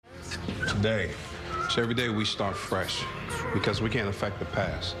today. So every day we start fresh because we can't affect the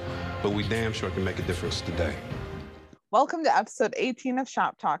past, but we damn sure can make a difference today. Welcome to episode 18 of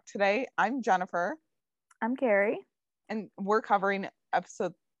Shop Talk. Today, I'm Jennifer. I'm Carrie. And we're covering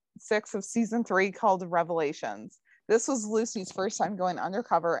episode 6 of season 3 called Revelations. This was Lucy's first time going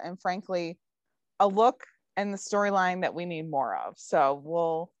undercover and frankly, a look and the storyline that we need more of. So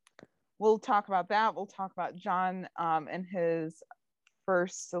we'll talk about that. We'll talk about John and his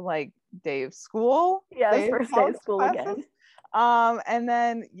first day of school. Yeah, his first day of school classes. Again. And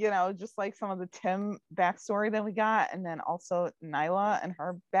then, just like some of the Tim backstory that we got, and then also Nyla and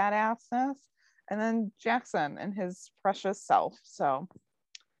her badassness, and then Jackson and his precious self. So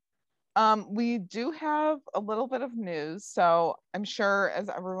we do have a little bit of news. So I'm sure, as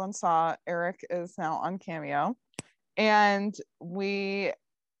everyone saw, Eric is now on Cameo, and we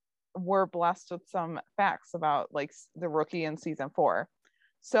were blessed with some facts about the rookie in season 4.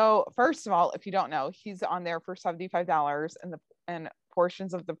 So first of all, if you don't know, he's on there for $75, and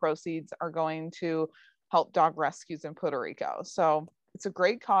portions of the proceeds are going to help dog rescues in Puerto Rico. So it's a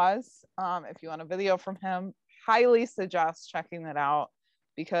great cause. If you want a video from him, highly suggest checking it out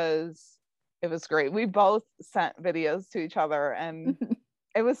because it was great. We both sent videos to each other and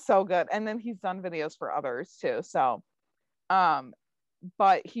it was so good. And then he's done videos for others too. So,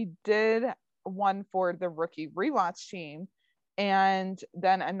 but he did one for the rookie rewatch team, and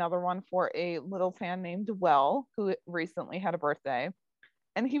then another one for a little fan named Will, who recently had a birthday.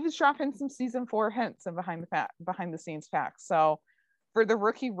 And he was dropping some season 4 hints and behind the scenes facts. So for the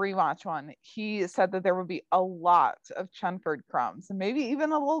rookie rewatch one, he said that there would be a lot of Chenford crumbs, and maybe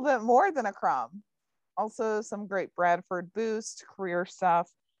even a little bit more than a crumb. Also some great Bradford boost, career stuff,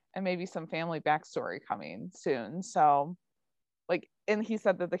 and maybe some family backstory coming soon. So and he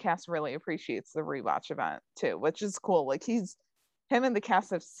said that the cast really appreciates the rewatch event too, which is cool. Him and the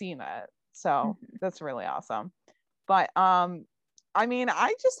cast have seen it. So that's really awesome. But I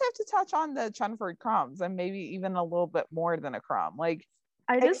just have to touch on the Chenford crumbs and maybe even a little bit more than a crumb.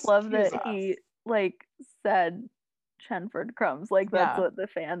 I just love that he said Chenford crumbs. That's what the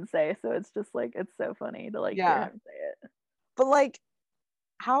fans say. So it's just it's so funny to hear him say it. But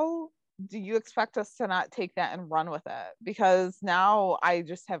how do you expect us to not take that and run with it? Because now I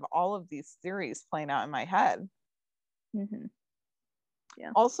just have all of these theories playing out in my head. Mm-hmm.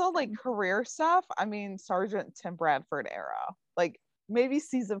 Yeah. Also, career stuff. Sergeant Tim Bradford era. Maybe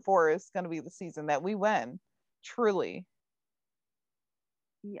season 4 is going to be the season that we win. Truly.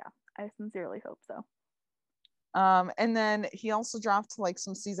 Yeah, I sincerely hope so. And then he also dropped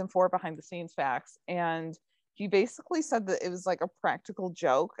some season 4 behind the scenes facts, and he basically said that it was a practical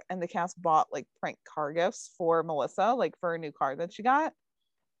joke, and the cast bought prank car gifts for Melissa, for a new car that she got,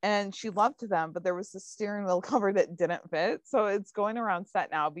 and she loved them, but there was this steering wheel cover that didn't fit, so it's going around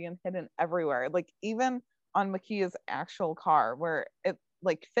set now, being hidden everywhere, even on Makia's actual car where it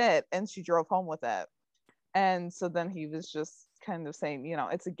fit, and she drove home with it. And so then he was just kind of saying,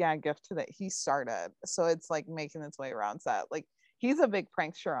 it's a gag gift that he started, so it's making its way around set. He's a big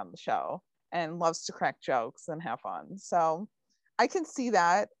prankster on the show and loves to crack jokes and have fun. So I can see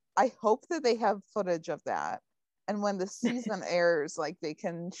that. I hope that they have footage of that. And when the season airs, they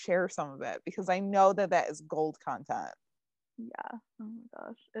can share some of it, because I know that is gold content. Yeah. Oh my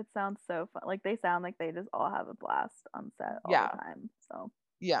gosh. It sounds so fun. They sound like they just all have a blast on set all the time. So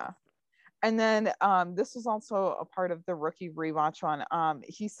yeah. And then this was also a part of the rookie rewatch one.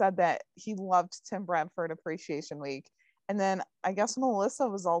 He said that he loved Tim Bradford Appreciation Week. And then I guess Melissa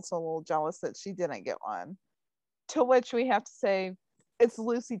was also a little jealous that she didn't get one. To which we have to say, it's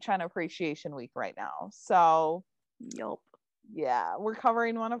Lucy Chen Appreciation Week right now. So, yup. Yeah, we're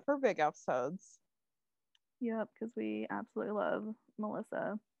covering one of her big episodes. Yep, because we absolutely love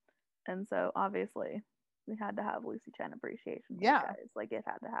Melissa. And so, obviously, we had to have Lucy Chen Appreciation Week, guys. It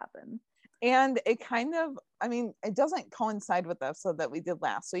had to happen. And it kind of, it doesn't coincide with the episode that we did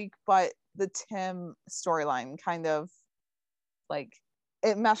last week, but the Tim storyline kind of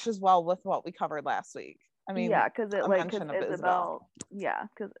it meshes well with what we covered last week. Because Isabel,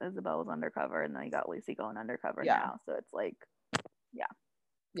 because Isabel was undercover, and then you got Lucy going undercover now, so it's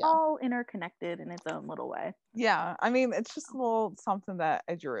all interconnected in its own little way. Yeah, it's just a little something that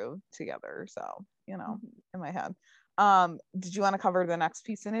I drew together, so in my head. Did you want to cover the next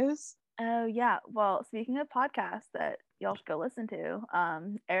piece of news? Oh yeah, well, speaking of podcasts that y'all should go listen to,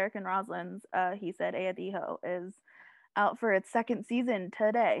 Eric and Rosalind's He Said Ayadijo is out for its second season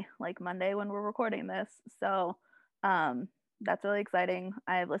today, Monday when we're recording this. So that's really exciting.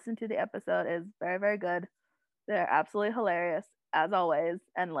 I've listened to the episode. It's very, very good. They're absolutely hilarious as always,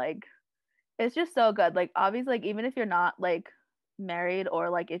 and it's just so good. Obviously, even if you're not married or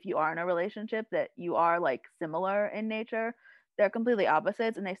like if you are in a relationship that you are like similar in nature. They're completely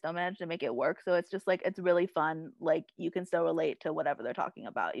opposites and they still manage to make it work. So it's just like it's really fun. Like you can still relate to whatever they're talking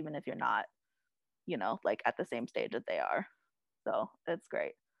about, even if you're not, like at the same stage that they are. So it's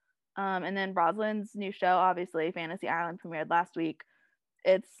great. And then Rosalind's new show, obviously, Fantasy Island, premiered last week.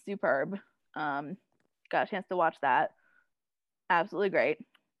 It's superb. Got a chance to watch that. Absolutely great.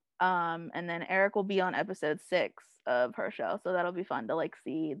 And then Eric will be on episode 6 of her show, so that'll be fun to like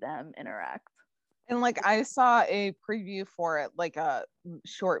see them interact. And like I saw a preview for it, like a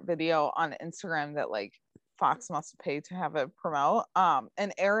short video on Instagram that like Fox must have paid to have it promote.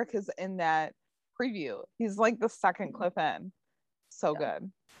 And Eric is in that preview. He's like the second clip in. So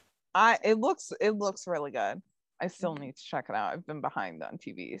good. It looks really good. I still need to check it out. I've been behind on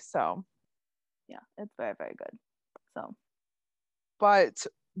TV, so yeah, it's very, very good. So, but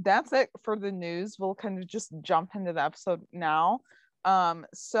that's it for the news. We'll kind of just jump into the episode now.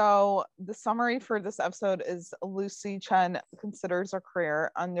 So the summary for this episode is Lucy Chen considers her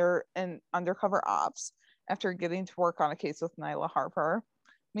career in undercover ops after getting to work on a case with Nyla Harper.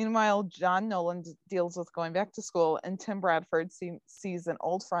 Meanwhile, John Nolan deals with going back to school, and Tim Bradford sees an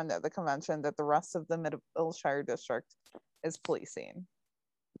old friend at the convention that the rest of the Middleshire district is policing.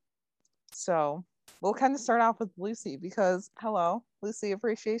 So we'll kind of start off with Lucy because, hello, Lucy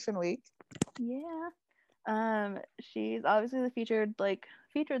Appreciation Week. Yeah. She's obviously the featured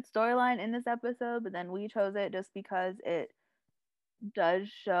storyline in this episode, but then we chose it just because it does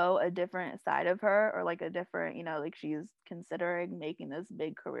show a different side of her, or like a different, like she's considering making this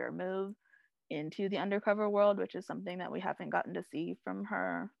big career move into the undercover world, which is something that we haven't gotten to see from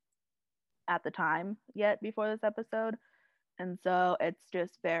her at the time yet before this episode. And so it's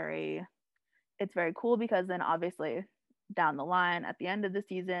very cool because then obviously down the line at the end of the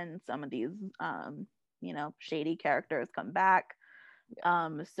season, some of these shady characters come back.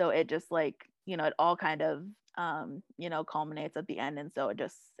 So it just like, it all kind of culminates at the end, and so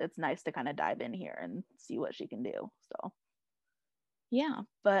it's nice to kind of dive in here and see what she can do. So yeah,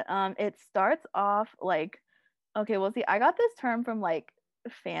 but it starts off like, okay, well, see, I got this term from like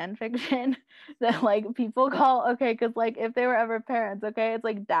fan fiction that like people call, okay, because like if they were ever parents, okay, it's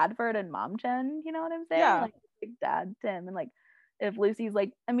like Dadford and Mom Chen, you know what I'm saying? Yeah. Like Dad Tim, and like if Lucy's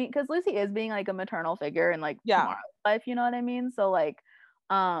like, I mean, because Lucy is being like a maternal figure in like Tomorrow's life, you know what I mean? So like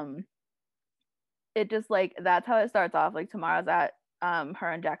it just like, that's how it starts off. Like Tomorrow's at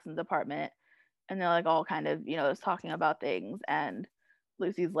her and Jackson's apartment, and they're like all kind of, just talking about things, and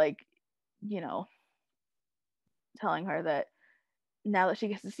Lucy's like, telling her that now that she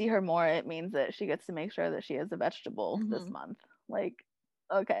gets to see her more, it means that she gets to make sure that she has a vegetable this month. Like,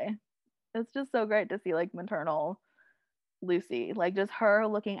 okay, it's just so great to see like maternal Lucy, like just her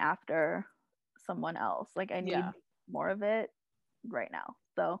looking after someone else. Like I need more of it right now.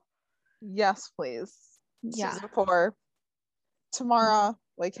 So yes, please. Yeah. Season 4. Tamara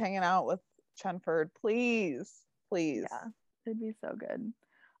like hanging out with Chenford, please. Yeah, it'd be so good.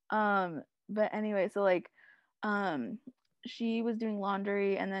 But anyway, so like she was doing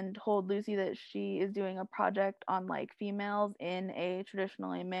laundry and then told Lucy that she is doing a project on like females in a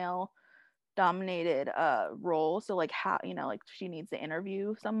traditionally male dominated role. So like how, like she needs to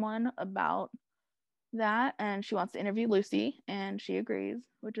interview someone about that, and she wants to interview Lucy, and she agrees,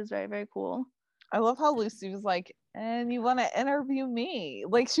 which is very, very cool. I love how Lucy was like, and you want to interview me?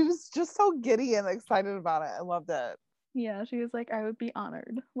 Like she was just so giddy and excited about it. I loved it. Yeah, she was like, I would be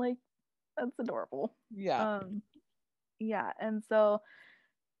honored. Like that's adorable. Yeah. Yeah, and so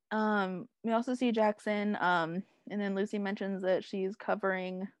we also see Jackson, and then Lucy mentions that she's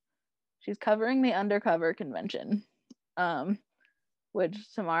covering the undercover convention, which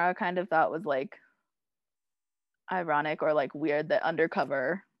Tamara kind of thought was like ironic or like weird that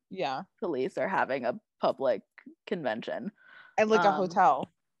undercover police are having a public convention at like a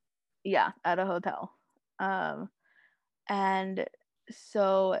hotel. Yeah, at a hotel. And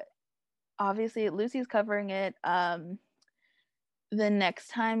so obviously Lucy's covering it. The next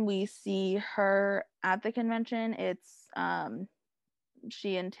time we see her at the convention, it's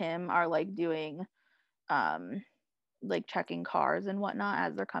she and Tim are like doing like checking cars and whatnot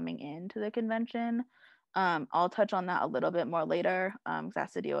as they're coming into the convention. I'll touch on that a little bit more later, because it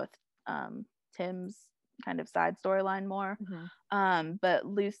has to deal with Tim's kind of side storyline more. But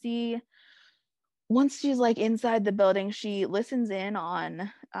Lucy, once she's like inside the building, she listens in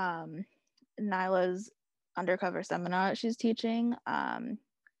on Nyla's undercover seminar she's teaching,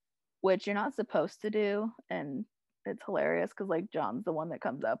 which you're not supposed to do, and it's hilarious because like John's the one that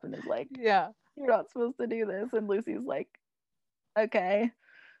comes up and is like, you're not supposed to do this, and Lucy's like, okay,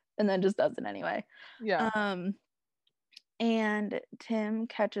 and then just does it anyway. And Tim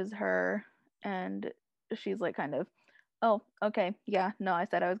catches her, and she's like, kind of, oh, okay, yeah, no, I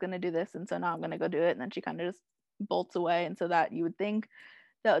said I was going to do this, and so now I'm going to go do it. And then she kind of just bolts away. And so that you would think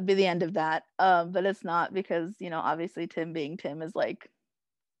that would be the end of that. But it's not, because, you know, obviously Tim being Tim is like,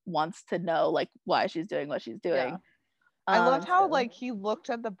 wants to know like why she's doing what she's doing. Yeah. I loved how So, like he looked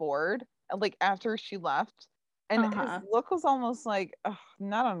at the board like after she left, and his look was almost like, "Ugh,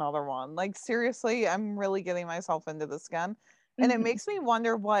 not another one." Like seriously, I'm really getting myself into this again. And it mhm, makes me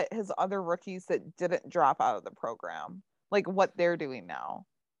wonder what his other rookies that didn't drop out of the program, like what they're doing now.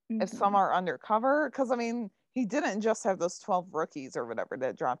 If some mhm, are undercover, because I mean, he didn't just have those 12 rookies or whatever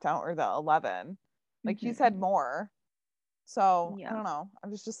that dropped out, or the 11. Like he's mhm, had more. So I yeah, don't know. I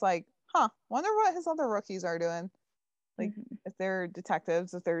was just like, huh, wonder what his other rookies are doing. Like mhm, if they're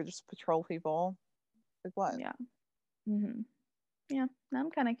detectives, if they're just patrol people, like what? yeah, mhm, yeah.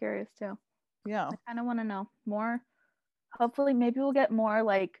 I'm kind of curious too. Yeah. I kind of want to know more. Hopefully, maybe we'll get more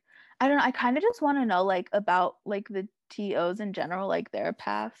like, I don't know. I kind of just want to know like about like the TOs in general, like their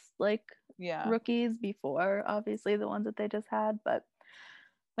past like Yeah. rookies before, obviously the ones that they just had, but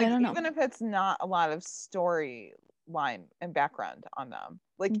I Like don't know. even if it's not a lot of storyline and background on them,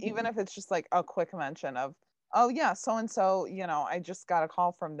 like even Mhm, if it's just like a quick mention of, oh yeah, so and so, I just got a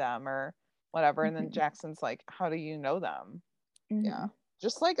call from them or whatever, and then mhm, Jackson's like, how do you know them? Yeah. mhm.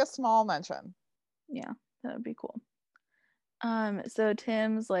 Just like a small mention. Yeah, that would be cool. So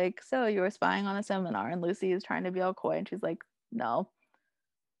Tim's like, so you were spying on a seminar, and Lucy is trying to be all coy, and she's like, no.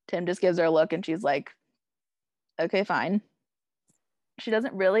 Tim just gives her a look, and she's like, okay, fine. She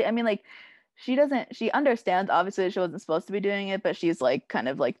doesn't really, I mean, like, she understands obviously that she wasn't supposed to be doing it, but she's like, kind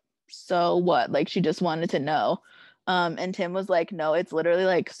of like, so what? Like, she just wanted to know. And Tim was like, no, it's literally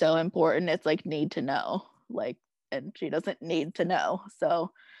like so important. It's like need to know. Like, and she doesn't need to know.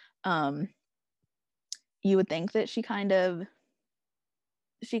 So, um, you would think that she kind of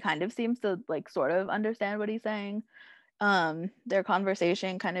seems to like sort of understand what he's saying. Their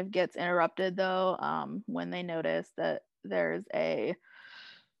conversation kind of gets interrupted though, when they notice that there's a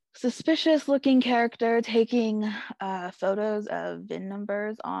suspicious looking character taking photos of VIN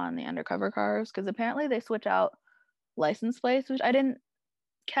numbers on the undercover cars, because apparently they switch out license plates, which I didn't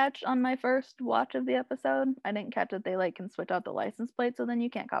catch on my first watch of the episode. I didn't catch that they like can switch out the license plates, so then you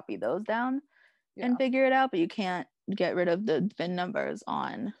can't copy those down and Yeah. figure it out, but you can't get rid of the VIN numbers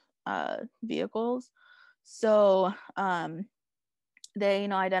on vehicles. So they,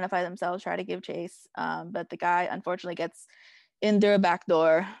 identify themselves, try to give chase, but the guy unfortunately gets in through a back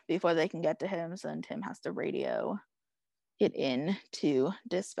door before they can get to him. So then Tim has to radio it in to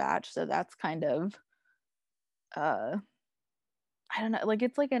dispatch. So that's kind of, uh, I don't know, like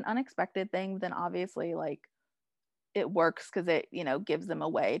it's like an unexpected thing. But then obviously, like it works because it gives them a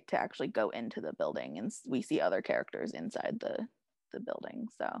way to actually go into the building, and we see other characters inside the building.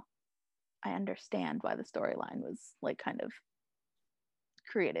 So I understand why the storyline was like kind of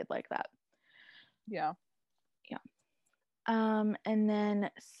created like that. Yeah. Yeah. And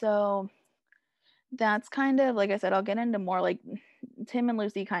then so that's kind of, like I said, I'll get into more like Tim and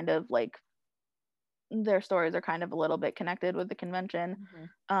Lucy kind of like their stories are kind of a little bit connected with the convention.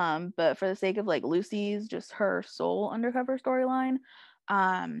 But for the sake of like Lucy's just her sole undercover storyline,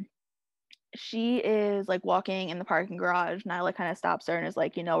 she is like walking in the parking garage. Nyla kind of stops her and is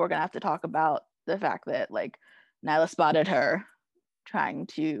like, we're gonna have to talk about the fact that like Nyla spotted her trying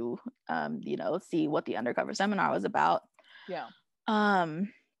to see what the undercover seminar was about. Yeah.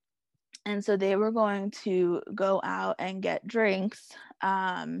 And so they were going to go out and get drinks.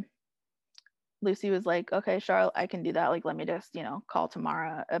 Lucy was like, okay, Charlotte, I can do that. Like, let me just, call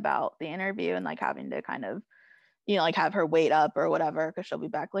Tamara about the interview, and like having to kind of, like have her wait up or whatever, because she'll be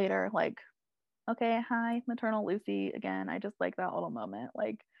back later. Like, okay, hi, maternal Lucy again. I just like that little moment.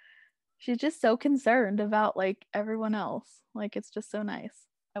 Like, she's just so concerned about like everyone else. Like, it's just so nice.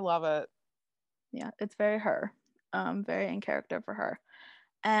 I love it. Yeah, it's very her. Very in character for her.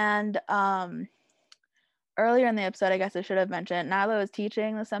 And earlier in the episode, I guess I should have mentioned, Nyla was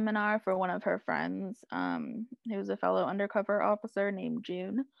teaching the seminar for one of her friends, who was a fellow undercover officer named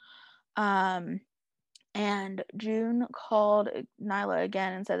June. And June called Nyla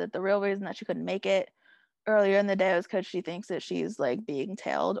again and said that the real reason that she couldn't make it earlier in the day was because she thinks that she's like being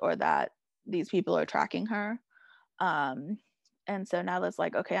tailed, or that these people are tracking her. And so Nyla's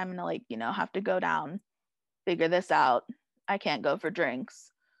like, okay, I'm gonna like, have to go down, figure this out. I can't go for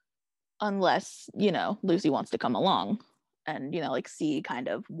drinks unless Lucy wants to come along and like see kind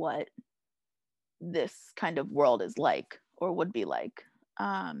of what this kind of world is like or would be like.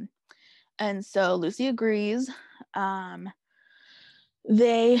 And so Lucy agrees. Once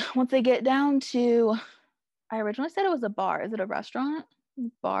they get down to I originally said it was a bar. Is it a restaurant?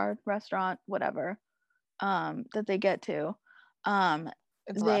 Bar, restaurant, whatever. That they get to.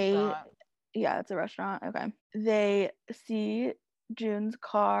 It's a They restaurant. Yeah, it's a restaurant. Okay. They see June's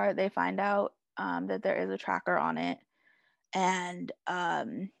car. They find out that there is a tracker on it. And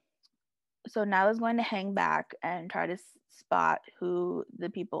so Nyla's going to hang back and try to spot who the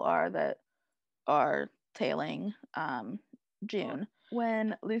people are that are tailing June.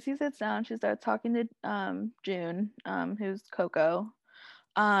 When Lucy sits down, she starts talking to June, who's Coco.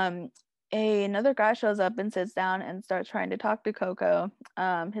 Another guy shows up and sits down and starts trying to talk to Coco.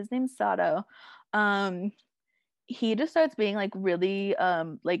 His name's Sato. He just starts being like really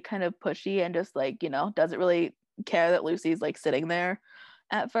like kind of pushy and just like, you know, doesn't really care that Lucy's like sitting there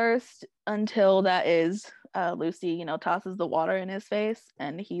at first, until that is Lucy, you know, tosses the water in his face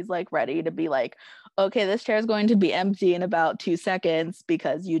and he's like ready to be like, okay, this chair is going to be empty in about 2 seconds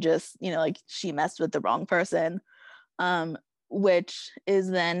because you just, you know, like she messed with the wrong person. Which is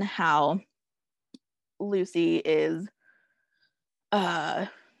then how Lucy is I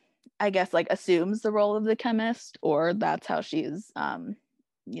guess like assumes the role of the chemist, or that's how she's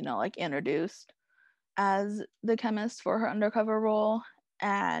you know, like introduced as the chemist for her undercover role.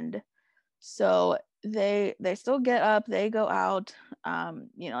 And so they still get up, they go out,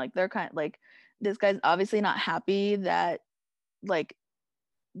 you know, like they're kind of like, this guy's obviously not happy that like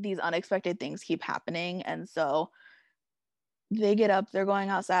these unexpected things keep happening, and so they get up, they're going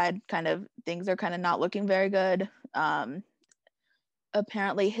outside, kind of things are kind of not looking very good.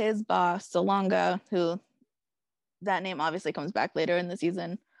 Apparently his boss, Salonga, who that name obviously comes back later in the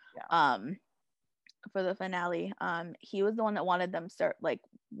season, Yeah. for the finale, he was the one that wanted them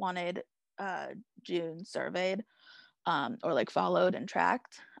wanted June surveyed, or like followed and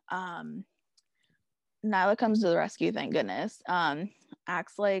tracked. Nyla comes to the rescue, thank goodness.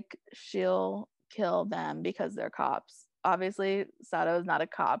 Acts like she'll kill them because they're cops. Obviously, Sato is not a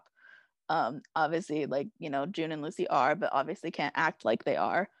cop. Obviously, like, you know, June and Lucy are, but obviously can't act like they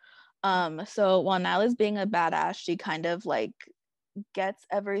are. So while Nyla's being a badass, she kind of like gets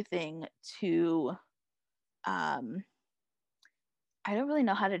everything to I don't really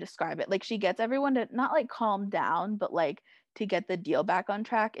know how to describe it. Like she gets everyone to not like calm down, but like to get the deal back on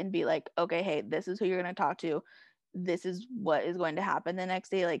track and be like, okay, hey, this is who you're going to talk to. This is what is going to happen the next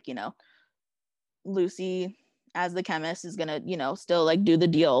day. Like, you know, Lucy as the chemist is going to, you know, still like do the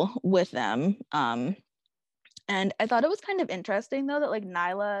deal with them. And I thought it was kind of interesting though that like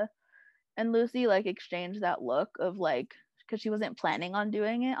Nyla and Lucy like exchanged that look of like, because she wasn't planning on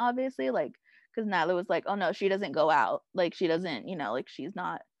doing it, obviously, like because Nyla was like, oh no, she doesn't go out, like she doesn't, you know, like she's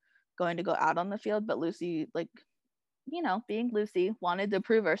not going to go out on the field. But Lucy, like, you know, being Lucy, wanted to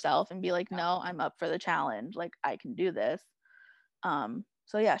prove herself and be like, no, I'm up for the challenge, like I can do this.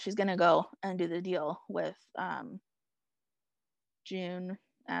 So yeah, she's gonna go and do the deal with June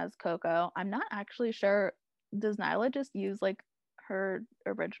as Coco. I'm not actually sure, does Nyla just use like her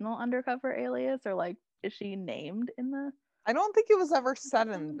original undercover alias, or like is she named in the I don't think it was ever said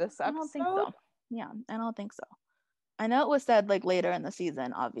in this I episode. don't think so. Yeah, I don't think so. I know it was said like later in the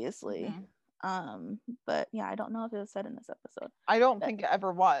season, obviously. But yeah, I don't know if it was said in this episode. I don't think it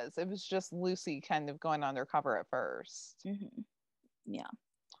ever was. It was just Lucy kind of going undercover at 1st. Yeah.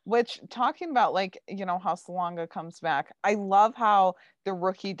 Which, talking about like, you know, how Salonga comes back, I love how the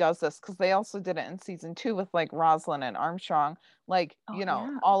Rookie does this, because they also did it in season 2 with like Rosalind and Armstrong, like, you know,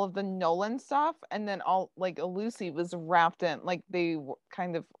 yeah. all of the Nolan stuff, and then all like Lucy was wrapped in, like they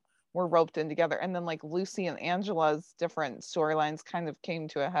kind of were roped in together, and then like Lucy and Angela's different storylines kind of came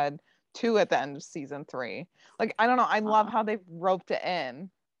to a head too at the end of season 3. Like, I don't know, I love how they've roped it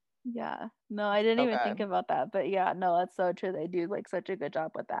in. Yeah, no, I didn't even think about that, but yeah, no, that's so true. They do like such a good job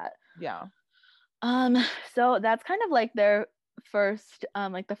with that. Yeah. So that's kind of like their first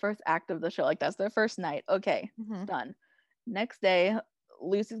like the first act of the show, like that's their first night. Okay, done. Next day,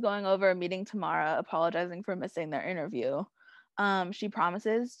 Lucy's going over a meeting Tamara, apologizing for missing their interview. She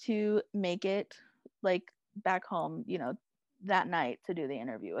promises to make it like back home, you know, that night to do the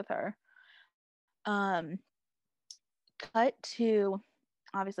interview with her. Cut to,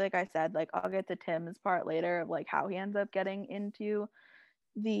 obviously, like I said, like I'll get to Tim's part later of like how he ends up getting into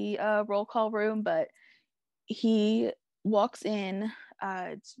the roll call room, but he walks in.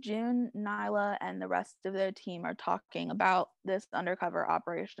 It's June, Nyla, and the rest of their team are talking about this undercover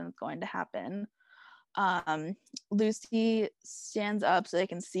operation that's going to happen. Lucy stands up so they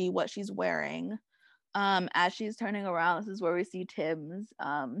can see what she's wearing. As she's turning around, this is where we see Tim's,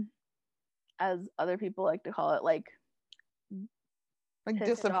 as other people like to call it, like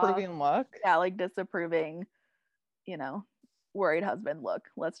disapproving look. Yeah, like disapproving, you know, worried husband look.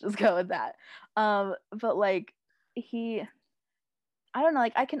 Let's just go with that. But like I don't know,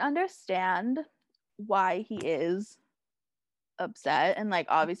 like I can understand why he is upset, and like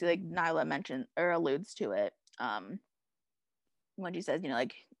obviously like Nyla mentioned or alludes to it when she says, you know,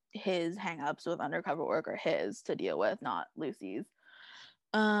 like his hangups with undercover work are his to deal with, not Lucy's.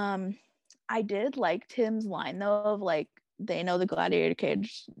 I did like Tim's line though of like, they know the gladiator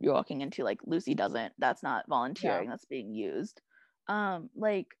cage you're walking into, like Lucy doesn't. That's not volunteering, that's being used.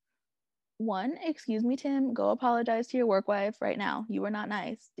 Like, one, excuse me, Tim, go apologize to your work wife right now. You were not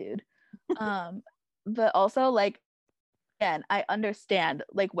nice, dude. But also like, again, I understand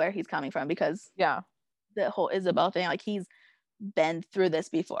like where he's coming from, because the whole Isabel thing, like he's been through this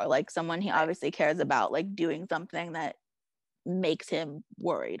before, like someone he obviously cares about like doing something that makes him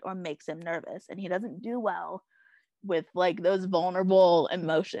worried or makes him nervous, and he doesn't do well with like those vulnerable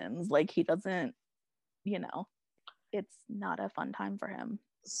emotions. Like he doesn't, you know, it's not a fun time for him.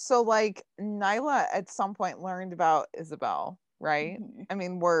 So like Nyla at some point learned about Isabel, right? I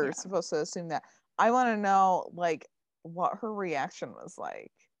mean, we're supposed to assume that. I want to know like what her reaction was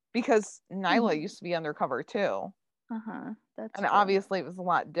like, because Nyla used to be undercover too. That's and true. obviously it was a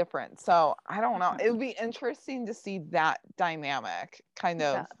lot different. So I don't know. It would be interesting to see that dynamic kind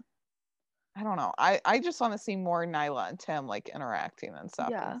of. I don't know. I just want to see more Nyla and Tim like interacting and stuff.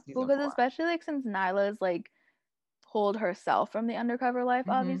 Yeah, in season because 4. especially like since Nyla's like pulled herself from the undercover life,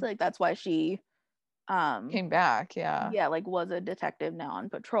 obviously, like that's why she came back. Yeah, like was a detective now on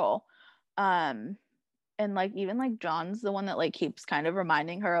patrol. And like even like John's the one that like keeps kind of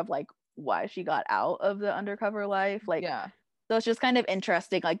reminding her of like why she got out of the undercover life. Like so it's just kind of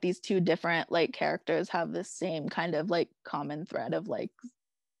interesting, like these two different like characters have the same kind of like common thread of like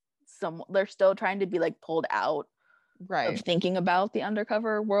they're still trying to be like pulled out of thinking about the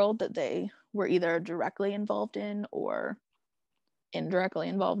undercover world that they were either directly involved in or indirectly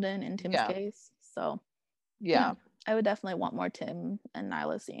involved in Tim's case. So yeah, I would definitely want more Tim and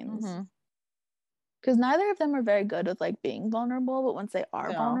Nyla scenes, because neither of them are very good with like being vulnerable, but once they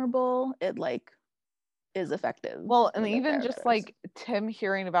are vulnerable, it like is effective. Well, and even just like Tim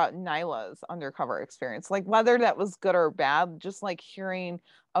hearing about Nyla's undercover experience, like whether that was good or bad, just like hearing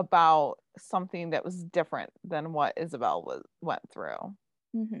about something that was different than what Isabel went through.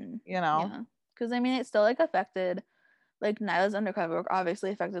 You know? Because I mean, it still like affected, like Nyla's undercover work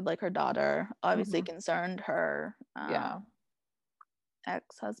obviously affected like her daughter, obviously concerned her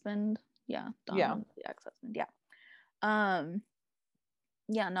ex-husband. Donald, the ex-husband.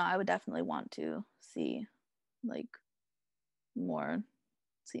 No, I would definitely want to see like more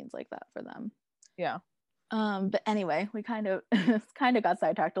scenes like that for them. But anyway, we kind of got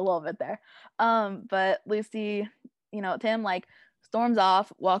sidetracked a little bit there. But Lucy, you know, Tim like storms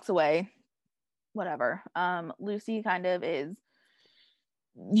off, walks away, whatever. Lucy kind of is,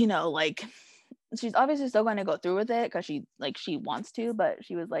 you know, like she's obviously still going to go through with it because she wants to, but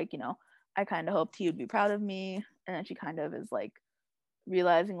she was like, you know, I kind of hoped you'd be proud of me. And then she kind of is like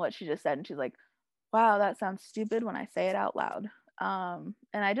realizing what she just said, and she's like, wow, that sounds stupid when I say it out loud. And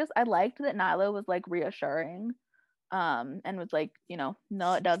I liked that Nyla was like reassuring, and was like, you know,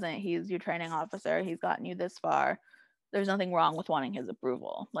 no, it doesn't. He's your training officer. He's gotten you this far. There's nothing wrong with wanting his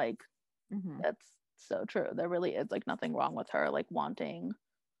approval. Like, that's so true. There really is like nothing wrong with her like wanting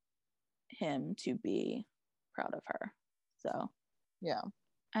him to be proud of her. So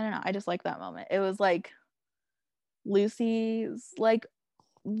I don't know. I just like that moment. It was like Lucy's like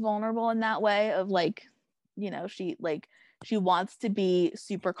vulnerable in that way of like, you know, she wants to be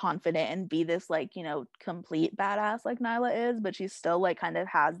super confident and be this like, you know, complete badass like Nyla is, but she still like kind of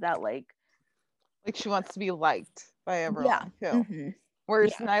has that like she wants to be liked by everyone too.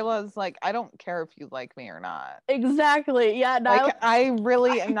 Whereas Nyla's like, I don't care if you like me or not. Exactly. Yeah. Nyla, like I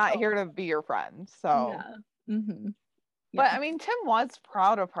really am not here to be your friend. So but I mean, Tim was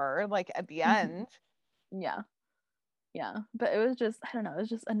proud of her like at the end. But it was just, I don't know, it was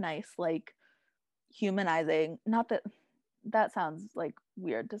just a nice like humanizing, not that sounds like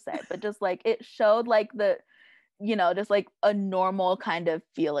weird to say, but just like it showed like the, you know, just like a normal kind of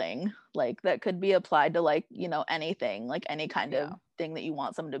feeling like that could be applied to like, you know, anything, like any kind of thing that you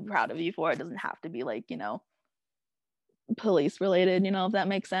want someone to be proud of you for. It doesn't have to be like, you know, police related, you know, if that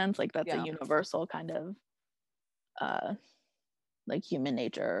makes sense. Like that's a universal kind of like human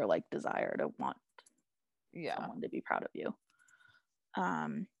nature or like desire to want someone to be proud of you.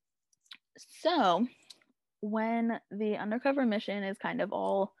 So when the undercover mission is kind of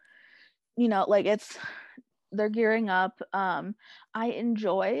all, you know, like they're gearing up, I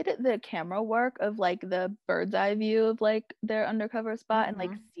enjoyed the camera work of like the bird's eye view of like their undercover spot and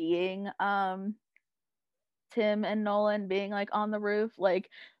like seeing Tim and Nolan being like on the roof, like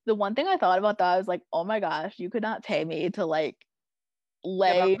the one thing I thought about that, I was like, oh my gosh, you could not pay me to like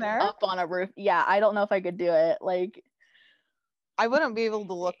lay there? up on a roof. Yeah, I don't know if I could do it. Like, I wouldn't be able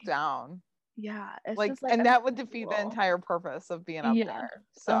to look down. yeah, it's Like, just like, and that would defeat the cool. entire purpose of being up Yeah. there.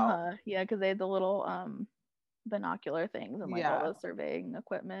 So Yeah, because they had the little binocular things and like all Yeah. the surveying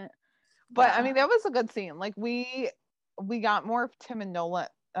equipment. but Yeah. I mean, that was a good scene. Like we got more of Tim and Nolan.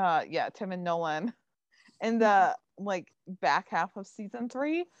 Tim and Nolan in the like back half of season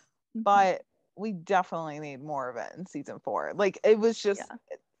 3, but we definitely need more of it in season 4. Like it was just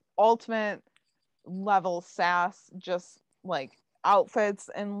ultimate level sass, just like outfits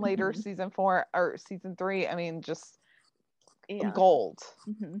in later season 4 or season 3. I mean, just gold.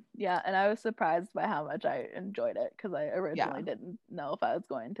 Yeah, and I was surprised by how much I enjoyed it because I originally didn't know if I was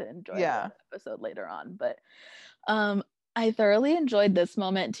going to enjoy the episode later on. But I thoroughly enjoyed this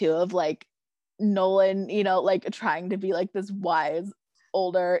moment too of like Nolan, you know, like trying to be like this wise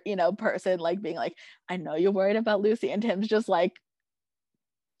older, you know, person, like being like, I know you're worried about Lucy, and Tim's just like,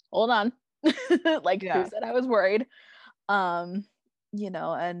 hold on. Like, who said I was worried? You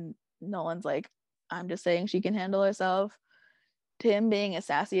know, and Nolan's like, I'm just saying she can handle herself. Tim being as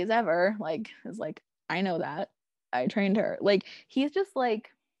sassy as ever, like, is like, I know that. I trained her. Like, he's just like,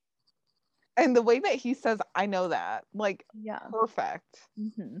 and the way that he says, I know that, like, perfect.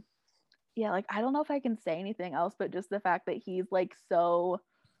 Yeah, like, I don't know if I can say anything else, but just the fact that he's like so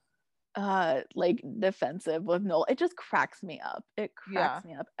like defensive with Noel, it just cracks me up. It cracks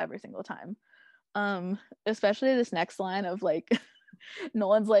me up every single time. Especially this next line of like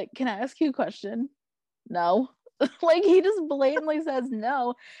Nolan's like, can I ask you a question? No. Like he just blatantly says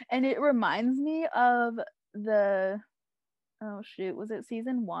no. And it reminds me of the, oh shoot, was it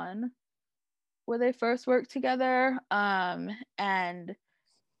season 1 where they first worked together? And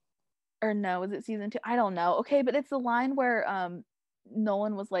or no, was it season 2? I don't know. Okay, but it's the line where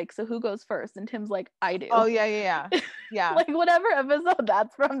Nolan was like, so who goes first? And Tim's like, I do. Oh yeah. Like whatever episode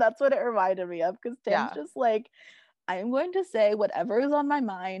that's from, that's what it reminded me of, because Tim's just like, I'm going to say whatever is on my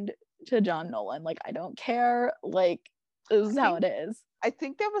mind to John Nolan. Like, I don't care. Like, this is how it is. I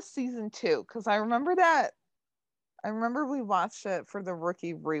think that was season 2, because I remember we watched it for the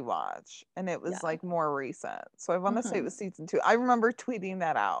Rookie rewatch, and it was like more recent. So I want to say it was season 2. I remember tweeting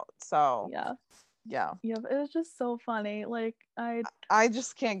that out. So yeah, it was just so funny. Like I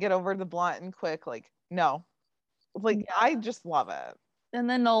just can't get over the blunt and quick. Like no, like I just love it. And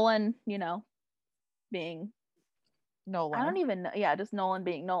then Nolan, you know, being Nolan. I don't even know. Yeah, just Nolan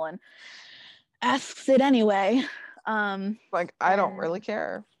being Nolan asks it anyway. Like I don't really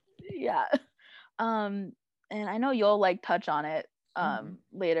care. Yeah. And I know you'll like touch on it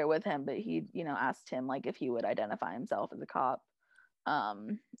later with him, but he, you know, asked him like if he would identify himself as a cop.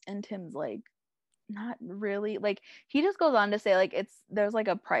 And Tim's like, not really. Like he just goes on to say like there's like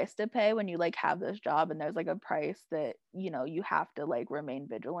a price to pay when you like have this job, and there's like a price that, you know, you have to like remain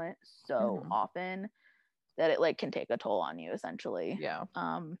vigilant so often that it like can take a toll on you essentially.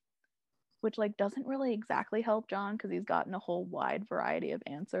 Which like doesn't really exactly help John, because he's gotten a whole wide variety of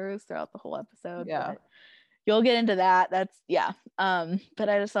answers throughout the whole episode. But you'll get into that. That's but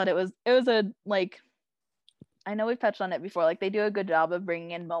I just thought it was a like, I know we've touched on it before, like they do a good job of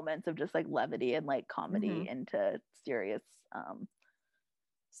bringing in moments of just like levity and like comedy into serious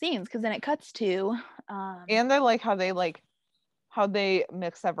scenes, because then it cuts to and I like how they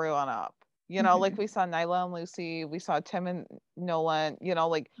mix everyone up, you know, like we saw Nyla and Lucy, we saw Tim and Nolan, you know,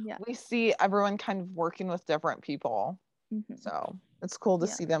 like we see everyone kind of working with different people. So it's cool to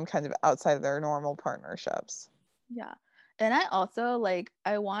see them kind of outside of their normal partnerships. And I also like,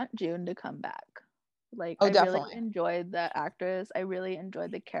 I want June to come back. Like I definitely really enjoyed the actress. I really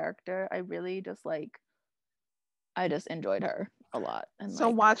enjoyed the character. I really just like, I just enjoyed her a lot. And so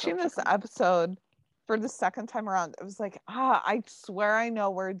like, watching this episode for the second time around, it was like, I swear I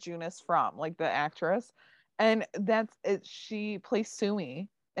know where June is from, like the actress. And that's it. She plays Sumi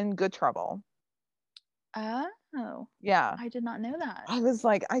in Good Trouble. Oh yeah, I did not know that. I was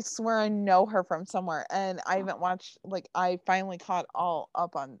like, I swear I know her from somewhere, and I haven't watched, like I finally caught all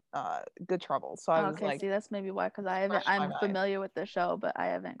up on Good Trouble, so I was like, see, that's maybe why, because I'm familiar with the show, but I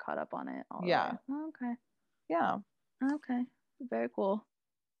haven't caught up on it all the way. Okay, very cool.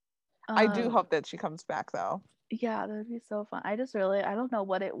 I do hope that she comes back though. Yeah, that'd be so fun. I don't know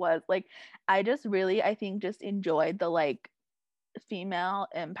what it was, like I think just enjoyed the like female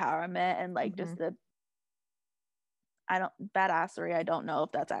empowerment and like just the badassery, I don't know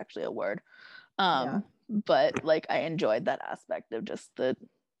if that's actually a word, but like I enjoyed that aspect of just the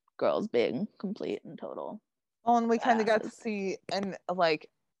girls being complete and total. Well, and we kind of got to see, and like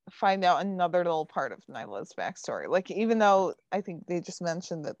find out another little part of Nyla's backstory. Like, even though I think they just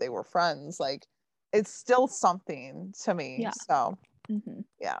mentioned that they were friends, like, it's still something to me. Yeah. So, Mm-hmm.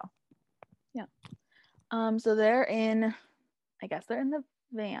 yeah. So they're in, I guess they're in the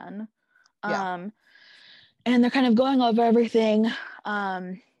van. Yeah. And they're kind of going over everything.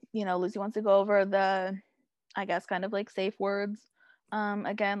 Lucy wants to go over the, I guess, kind of like safe words.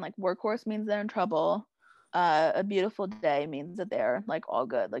 Again, like workhorse means they're in trouble. A beautiful day means that they're like all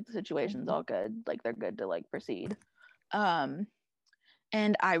good, like the situation's all good, like they're good to like proceed. And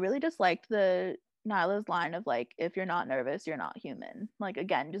I really just liked the Nyla's line of like, if you're not nervous, you're not human. Like,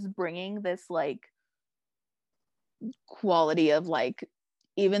 again, just bringing this like quality of like,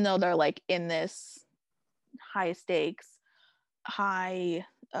 even though they're like in this high stakes, high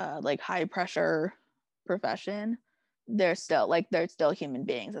pressure profession, they're still human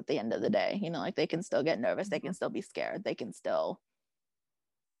beings at the end of the day. Like they can still get nervous, they can still be scared, they can still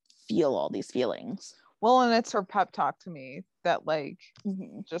feel all these feelings. Well, and it's her pep talk to me that like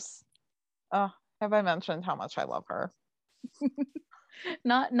just have I mentioned how much I love her?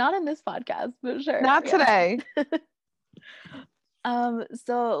 Not in this podcast, but sure. Not today.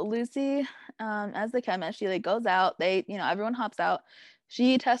 So Lucy, as the chemist, she like goes out, everyone hops out,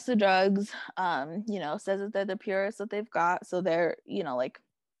 she tests the drugs, says that they're the purest that they've got, so they're like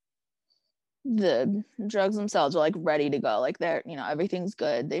the drugs themselves are like ready to go, like they're everything's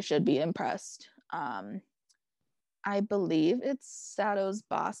good, they should be impressed. I believe it's Sato's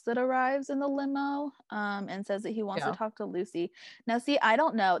boss that arrives in the limo and says that he wants to talk to Lucy. Now, see, I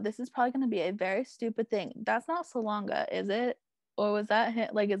don't know. This is probably going to be a very stupid thing. That's not Salonga, is it? Or was that him?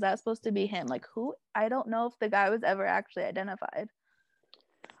 Like, is that supposed to be him? Like, who? I don't know if the guy was ever actually identified.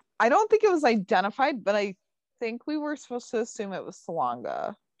 I don't think it was identified, but I think we were supposed to assume it was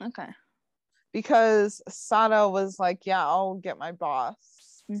Salonga. Okay. Because Sato was like, yeah, I'll get my boss.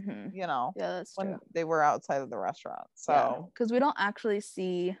 Yeah, that's when true. They were outside of the restaurant. So because we don't actually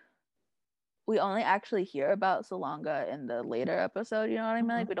see, we only actually hear about Salonga in the later episode, you know what I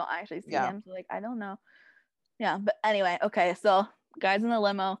mean? Like we don't actually see him, so like I don't know. Yeah, but anyway, okay, so guy's in the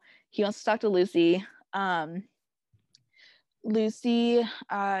limo, he wants to talk to Lucy. Lucy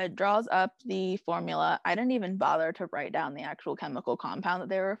draws up the formula. I didn't even bother to write down the actual chemical compound that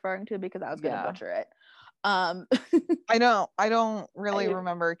they were referring to because I was going to butcher it. I don't really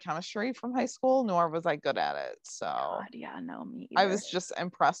remember chemistry from high school, nor was I good at it. So God, yeah, no, me either. I was just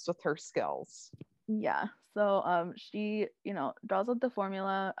impressed with her skills. Yeah. So she, draws up the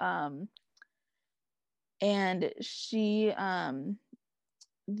formula. And she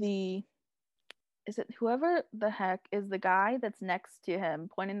is it whoever the heck is the guy that's next to him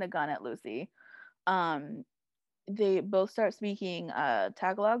pointing the gun at Lucy? They both start speaking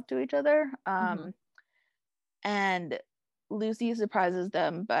Tagalog to each other. And Lucy surprises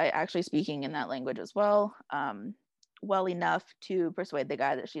them by actually speaking in that language as well, well enough to persuade the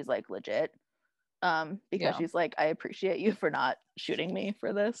guy that she's like legit, because she's like, I appreciate you for not shooting me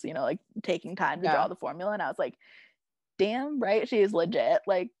for this, like taking time to draw the formula. And I was like, damn right, she is legit,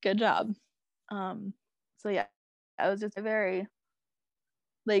 like good job. So yeah, I was just very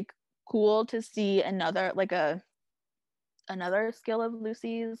like cool to see another skill of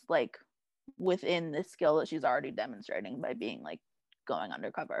Lucy's, like within the skill that she's already demonstrating by being like going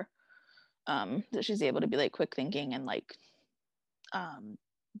undercover, that she's able to be like quick thinking and like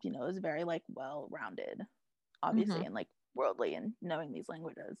is very like well-rounded, obviously, and like worldly and knowing these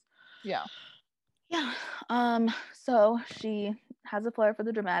languages. So she has a flair for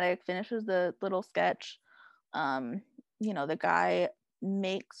the dramatic, finishes the little sketch. The guy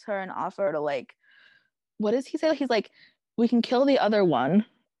makes her an offer to like, what does he say? He's like, we can kill the other one,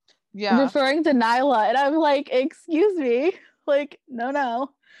 referring to Nyla, and I'm like, excuse me, like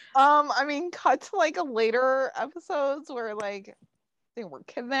no. I mean, cut to like a later episodes where like they were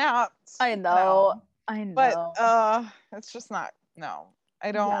kidnapped. I know. But it's just not. No,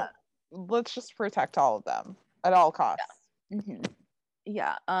 I don't. Let's just protect all of them at all costs.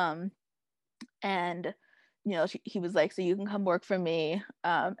 And he was like, so you can come work for me,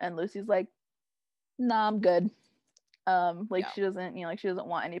 and Lucy's like, nah, I'm good. She doesn't she doesn't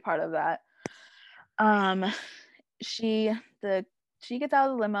want any part of that. She gets out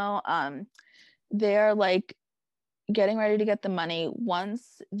of the limo. They're like getting ready to get the money.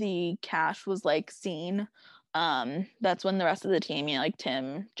 Once the cash was like seen, that's when the rest of the team, like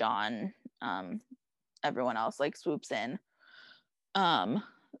Tim, John, everyone else like swoops in.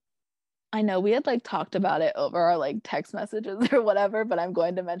 I know we had like talked about it over our like text messages or whatever, but I'm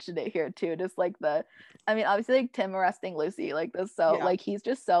going to mention it here too. Just like obviously like Tim arresting Lucy like this, so like he's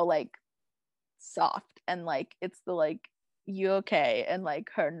just so like soft, and like it's the like you okay, and like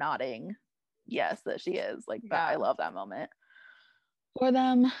her nodding yes that she is, like that. I Yeah. love that moment for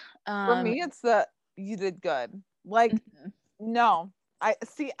them. For me, it's the you did good. Like, Mhm. no, I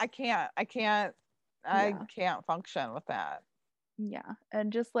can't Yeah. function with that. Yeah,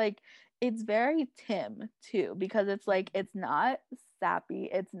 and just like it's very Tim too, because it's like it's not sappy,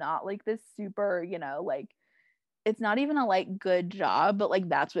 it's not like this super, like it's not even a like good job, but like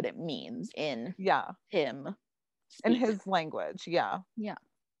that's what it means in Yeah, Tim in speak. his language. Yeah, Yeah.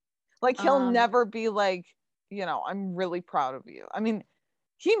 like he'll never be like, I'm really proud of you. I mean,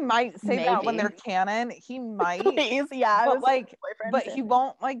 he might say that when Maybe. they're canon. He might, Please, yeah. but like, boyfriend he Tim.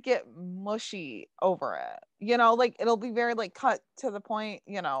 won't like get mushy over it. Like it'll be very like cut to the point,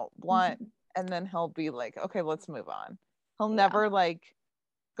 blunt, Mhm. and then he'll be like, okay, let's move on. He'll Yeah. never like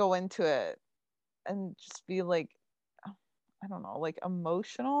go into it and just be like, I don't know, like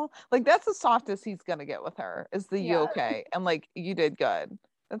emotional. Like that's the softest he's gonna get with her is the you Yeah. okay, and like you did good.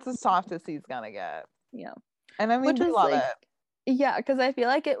 That's the softest he's gonna get. Yeah. And I mean, Which we is love like, it. yeah, because I feel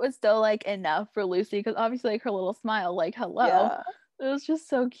like it was still like enough for Lucy, because obviously like her little smile, like hello. Yeah. It was just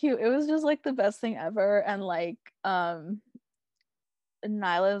so cute. It was just like the best thing ever. And like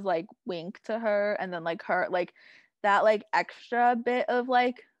Nyla's like wink to her, and then like her like that like extra bit of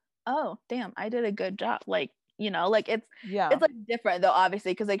like, oh damn, I did a good job. Like, like it's like different though,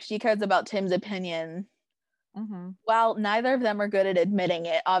 obviously, because like she cares about Tim's opinion. Mm-hmm. While neither of them are good at admitting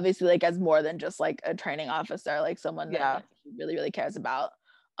it, obviously, like as more than just like a training officer, like someone that she really, really cares about.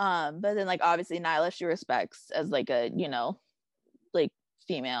 But then like obviously Nyla she respects as like a, like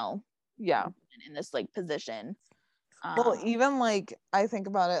female in this like position. Well, even like I think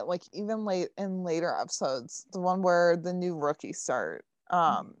about it, like even later episodes, the one where the new rookies start,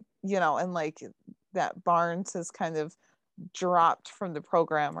 and like that Barnes has kind of dropped from the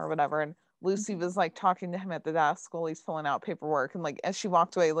program or whatever, and Lucy was like talking to him at the desk while he's filling out paperwork, and like as she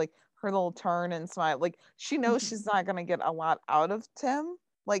walked away, like her little turn and smile, like she knows she's not gonna get a lot out of Tim,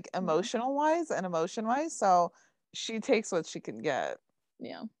 like emotional wise and emotion wise, so she takes what she can get.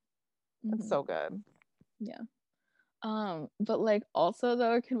 Yeah. It's so good. Yeah. But like also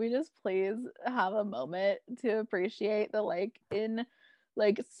though, can we just please have a moment to appreciate the like in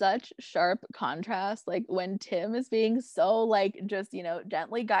like such sharp contrast, like when Tim is being so like just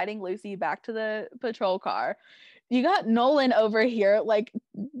gently guiding Lucy back to the patrol car, you got Nolan over here like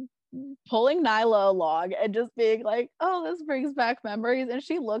pulling Nyla along and just being like, oh, this brings back memories, and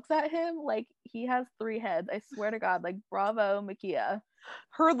she looks at him like he has 3 heads. I swear to God, like bravo Makia.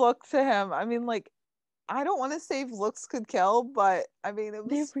 Her look to him, I mean, like, I don't want to say if looks could kill, but I mean, it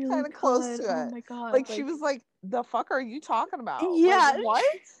was really kind of close to it. Oh my God. Like she was like, the fuck are you talking about? Yeah. Like, what?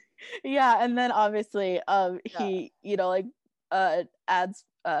 Yeah. And then obviously he, like adds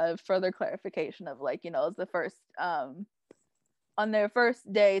further clarification of like, it's the first on their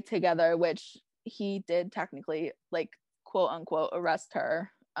first day together, which he did technically like quote unquote arrest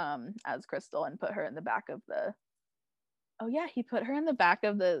her as Crystal and put her in the back of the he put her in the back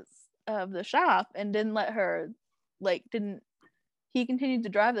of the shop and didn't let her he continued to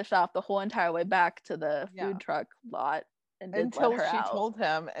drive the shop the whole entire way back to the food truck lot and didn't until let her she out. told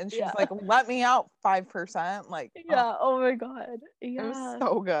him, and she's like, let me out 5%. Like, oh my God, it was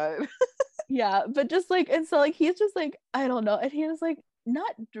so good. Yeah, but just like, and so like he's just like, I don't know, and he was like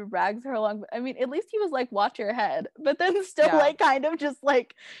not drags her along, but I mean at least he was like watch your head, but then still like kind of just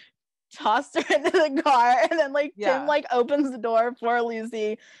like tossed her into the car, and then like Tim like opens the door for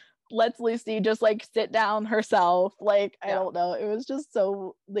Lucy, lets Lucy just like sit down herself, like I don't know, it was just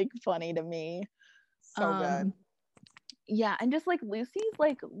so like funny to me. So good. Yeah, and just like Lucy's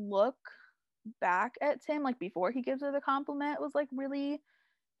like look back at Tim like before he gives her the compliment was like really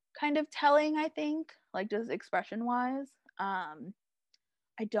kind of telling, I think, like just expression wise.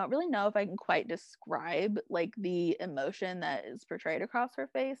 I don't really know if I can quite describe like the emotion that is portrayed across her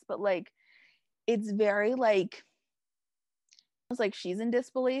face, but like it's very like it's like she's in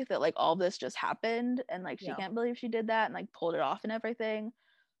disbelief that like all this just happened, and like she can't believe she did that and like pulled it off and everything.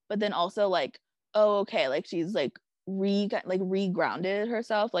 But then also like, oh okay, like she's like re-grounded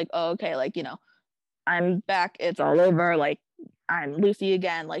herself, like, oh okay, like I'm back, it's all over, like I'm Lucy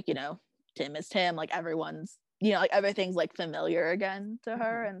again, like Tim is Tim, like everyone's like everything's like familiar again to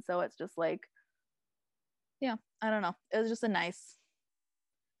her. And so it's just like, yeah, I don't know, it was just a nice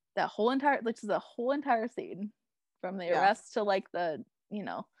that whole entire scene from the arrest to like the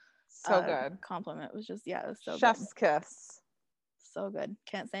so good compliment was just it was so chef's good. Kiss. So good,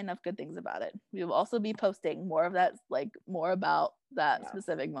 can't say enough good things about it. We will also be posting more of that, like more about that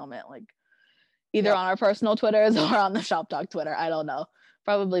specific moment, like either on our personal Twitters or on the Shop Talk Twitter. I don't know,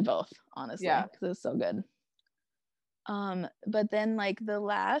 probably both, honestly, because it's so good. But then like the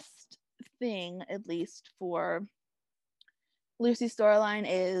last thing, at least for Lucy's storyline,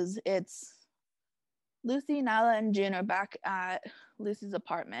 is it's Lucy, Nyla, and June are back at Lucy's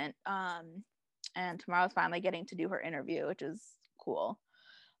apartment. And Tamara's finally getting to do her interview, which is cool.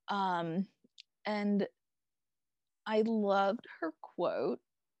 And I loved her quote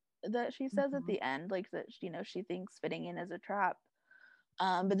that she says at the end, like that, you know, she thinks fitting in is a trap.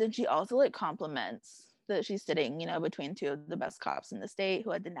 But then she also like compliments that she's sitting, you know, between two of the best cops in the state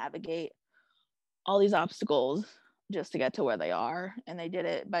who had to navigate all these obstacles just to get to where they are. And they did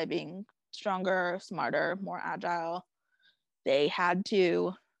it by being stronger, smarter, more agile. They had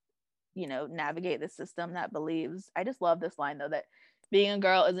to, you know, navigate the system that believes. I just love this line though, that being a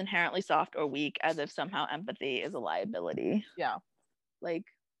girl is inherently soft or weak, as if somehow empathy is a liability. Yeah. Like,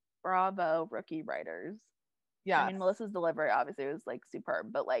 bravo, rookie writers. Yeah. I mean, Melissa's delivery obviously was like superb,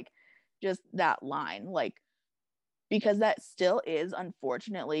 but like just that line, like, because that still is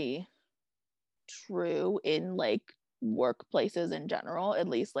unfortunately true in like workplaces in general, at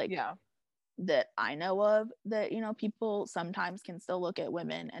least like that I know of, that, you know, people sometimes can still look at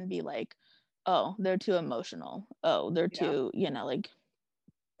women and be like, oh, they're too emotional. Oh, they're too, you know, like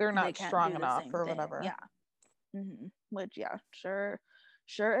they're not strong enough or thing. whatever. Yeah. Which, yeah, sure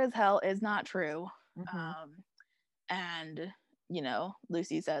as hell is not true. And, you know,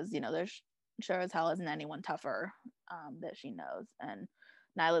 Lucy says, you know, there's sure as hell isn't anyone tougher that she knows. And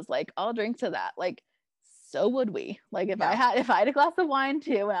Nyla's like, I'll drink to that. Like, so would we. Like, if I had a glass of wine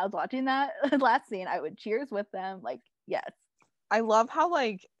too when I was watching that last scene, I would cheers with them. Like, yes. I love how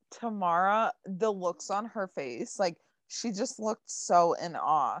like Tamara, the looks on her face, like she just looked so in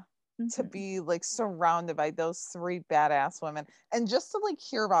awe to be like surrounded by those three badass women, and just to like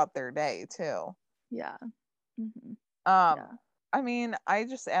hear about their day too. I mean, I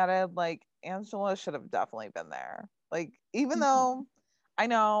just added like Angela should have definitely been there. Like, even though I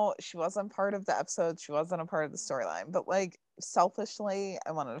know she wasn't part of the episode, she wasn't a part of the storyline, but like selfishly,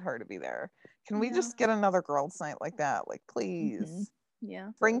 I wanted her to be there. Can we just get another girls' night like that? Like, please. Yeah.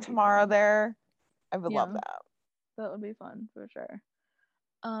 Bring Tamara there. I would love that. That would be fun for sure.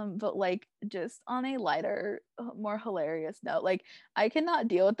 But like, just on a lighter, more hilarious note, like, I cannot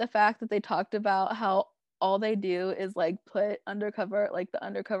deal with the fact that they talked about how all they do is like put the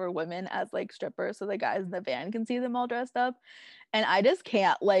undercover women as like strippers so the guys in the van can see them all dressed up. And I just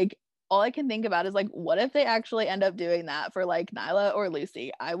can't, like, all I can think about is like, what if they actually end up doing that for like Nyla or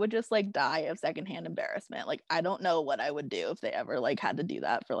Lucy? I would just like die of secondhand embarrassment. Like, I don't know what I would do if they ever like had to do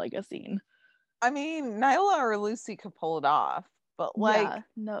that for like a scene. I mean, Nyla or Lucy could pull it off, but like,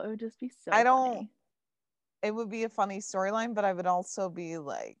 no, it would just be so funny. It would be a funny storyline, but I would also be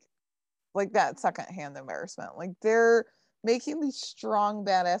like that secondhand embarrassment. Like, they're making these strong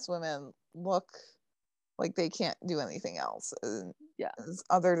badass women look like they can't do anything else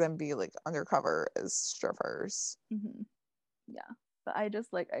other than be like undercover as strippers. But I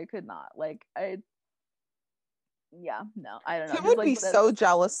just like, I could not, like, I don't know. He would be so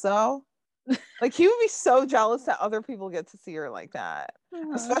jealous though. Like, he would be so jealous that other people get to see her like that,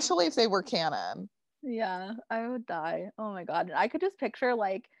 especially if they were canon. Yeah, I would die. Oh my god. And I could just picture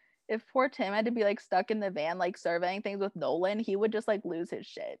like, if poor Tim had to be like stuck in the van like surveying things with Nolan, he would just like lose his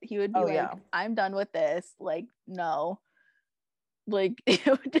shit. He would be I'm done with this. Like, no. Like, it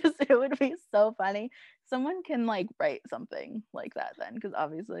would be so funny. Someone can like write something like that then, because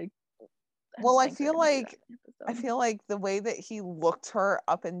obviously I feel like the way that he looked her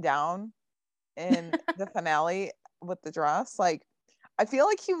up and down in the finale with the dress, like, I feel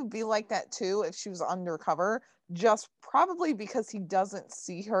like he would be like that too if she was undercover, just probably because he doesn't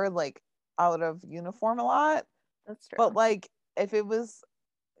see her like out of uniform a lot. That's true. But like, if it was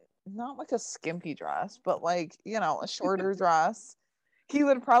not like a skimpy dress, but like, you know, a shorter dress, he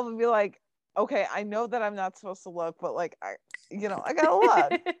would probably be like, okay, I know that I'm not supposed to look, but like, I gotta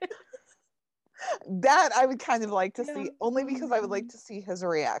look. That I would kind of like to see, only because I would like to see his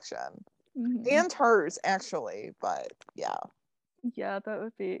reaction and hers actually. But yeah, that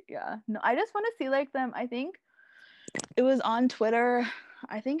would be no, I just want to see like them. I think it was on Twitter,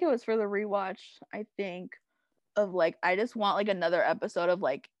 I think it was for the rewatch, I think, of like, I just want like another episode of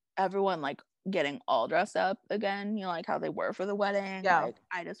like everyone like getting all dressed up again, you know, like how they were for the wedding. Like,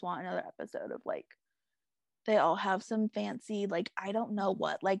 I just want another episode of like they all have some fancy, like, I don't know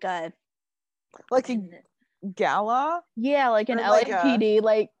what, like a gala, like an LAPD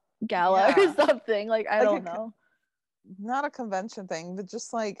like gala or something, like, I don't know, not a convention thing, but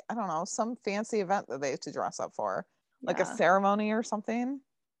just like, I don't know, some fancy event that they have to dress up for, like a ceremony or something.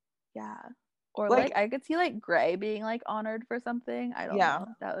 Or like I could see like Gray being like honored for something. I don't know.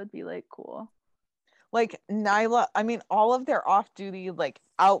 That would be like cool. Like Nyla, I mean, all of their off-duty like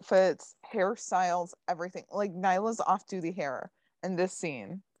outfits, hairstyles, everything. Like Nyla's off-duty hair in this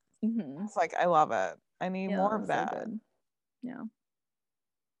scene. Mm-hmm. It's like I love it. I need Yeah, more of so that. good. Yeah.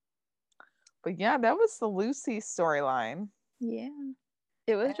 But yeah, that was the Lucy storyline. Yeah.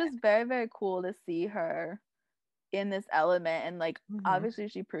 It was just very, very cool to see her in this element, and like obviously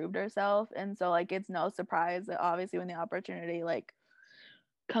she proved herself, and so like it's no surprise that obviously when the opportunity like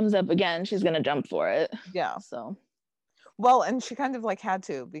comes up again, she's gonna jump for it. Yeah. So well, and she kind of like had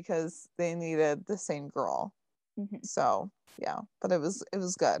to because they needed the same girl. So yeah, but it was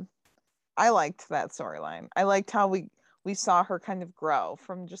good. I liked that storyline. I liked how we saw her kind of grow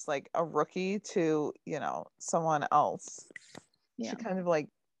from just like a rookie to, you know, someone else. yeah, She kind of like,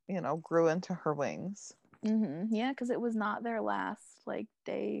 you know, grew into her wings. yeah, because it was not their last like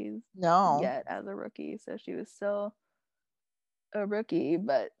days No. yet as a rookie, so she was still a rookie,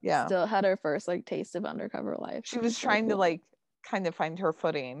 but Yeah. still had her first like taste of undercover life. She was trying to like kind of find her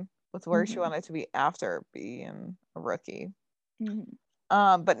footing with where she wanted to be after being a rookie.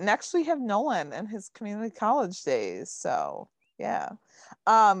 But next we have Nolan and his community college days. So yeah.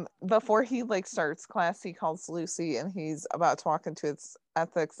 Before he like starts class, he calls Lucy and he's about to walk into its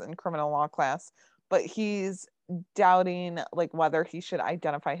ethics and criminal law class, but he's doubting like whether he should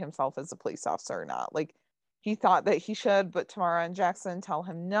identify himself as a police officer or not. Like he thought that he should, but Tamara and Jackson tell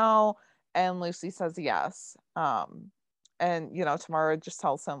him no, and Lucy says yes. And you know, Tamara just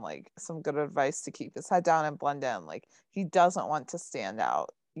tells him like some good advice to keep his head down and blend in. Like he doesn't want to stand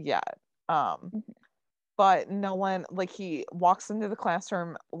out yet. But no one, like he walks into the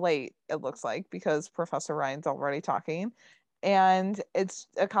classroom late, it looks like, because Professor Ryan's already talking. And it's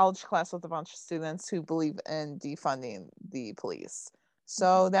a college class with a bunch of students who believe in defunding the police.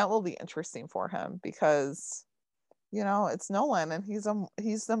 So that will be interesting for him because, you know, it's Nolan and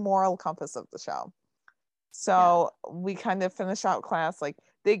he's the moral compass of the show. So we kind of finish out class, like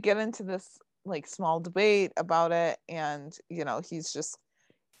they get into this like small debate about it, and you know,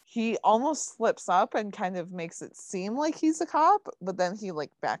 he almost slips up and kind of makes it seem like he's a cop, but then he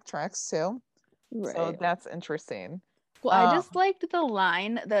like backtracks too. Right. So that's interesting. Well, I just liked the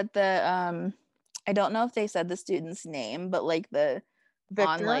line that the I don't know if they said the student's name, but like the Victor?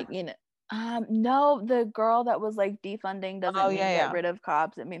 on like, you know, no, the girl that was like defunding doesn't mean get rid of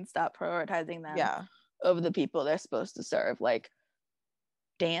cops. It means stop prioritizing them over the people they're supposed to serve. Like,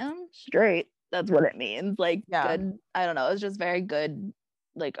 damn straight, that's what it means. Like, good. I don't know. It's just very good,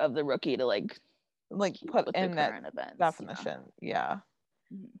 like of the rookie to like put in that definition. Yeah.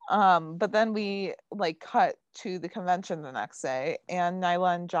 But then we like cut to the convention the next day, and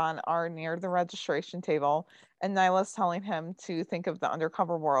Nyla and John are near the registration table, and Nyla's telling him to think of the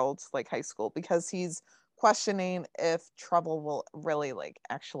undercover world like high school because he's questioning if trouble will really like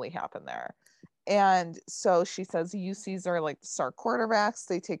actually happen there. And so she says UCs are like the star quarterbacks,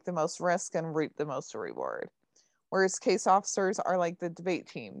 they take the most risk and reap the most reward. Whereas case officers are like the debate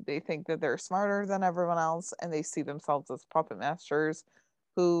team. They think that they're smarter than everyone else and they see themselves as puppet masters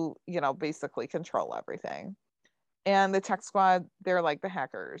who, you know, basically control everything. And the tech squad, they're like the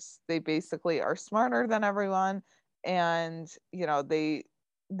hackers. They basically are smarter than everyone, and you know, they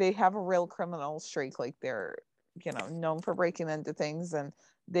have a real criminal streak. Like they're, you know, known for breaking into things, and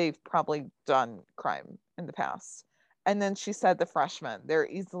they've probably done crime in the past. And then she said the freshmen, they're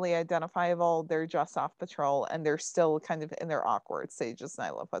easily identifiable, they're just off patrol, and they're still kind of in their awkward stages,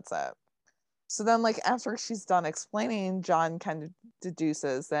 Nyla puts it. So then, like, after she's done explaining, John kind of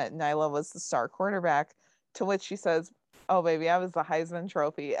deduces that Nyla was the star quarterback, to which she says, "Oh, baby, I was the Heisman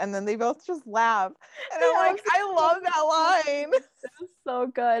Trophy." And then they both just laugh. And I'm like, I love that line. It was so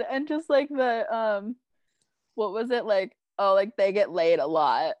good. And just like the, what was it? Like, oh, like they get laid a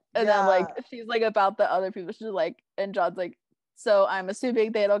lot. And then like, she's like about the other people. She's like, and John's like, so I'm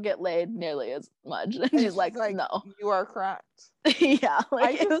assuming they don't get laid nearly as much. And she's like, no. You are correct. Yeah,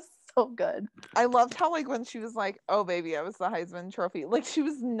 like it was so good. I loved how like when she was like, "Oh baby, I was the Heisman Trophy," like she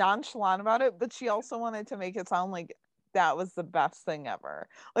was nonchalant about it, but she also wanted to make it sound like that was the best thing ever.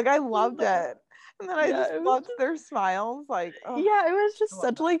 Like I loved it, and then I just loved their smiles. Like, yeah, it was just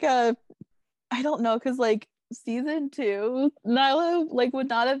such like a, I don't know, because like season 2, Nyla like would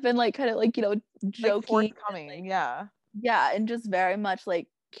not have been like kind of like, you know, jokey, like forthcoming, yeah, and just very much like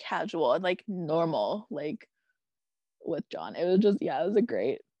casual and like normal, like with John. It was just, yeah, it was a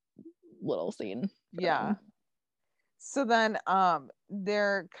great little scene. Yeah. So then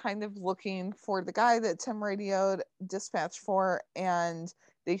they're kind of looking for the guy that Tim radioed dispatch for, and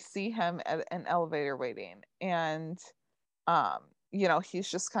they see him at an elevator waiting, and you know, he's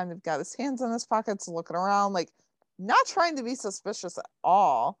just kind of got his hands in his pockets looking around, like not trying to be suspicious at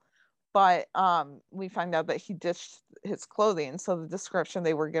all. but we find out that he ditched his clothing, so the description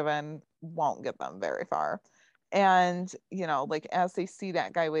they were given won't get them very far. And like as they see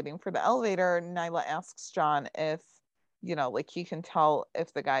that guy waiting for the elevator, Nyla asks John if like he can tell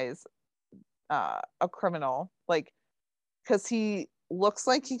if the guy is a criminal, like because he looks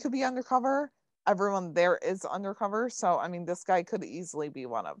like he could be undercover. Everyone there is undercover, so I mean this guy could easily be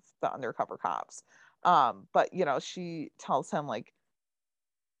one of the undercover cops. But she tells him like,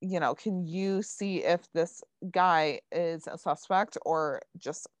 can you see if this guy is a suspect or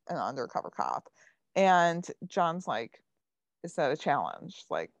just an undercover cop? And John's like, is that a challenge?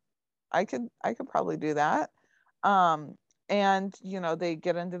 Like, I could probably do that. And they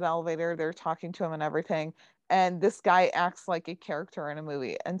get into the elevator, they're talking to him and everything. And this guy acts like a character in a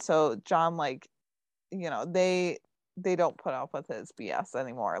movie. And so John, like, they don't put up with his BS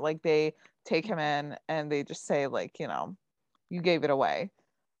anymore. Like they take him in and they just say, like, you gave it away.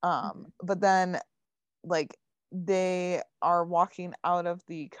 But then like they are walking out of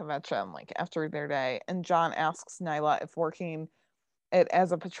the convention like after their day, and John asks Nyla if working it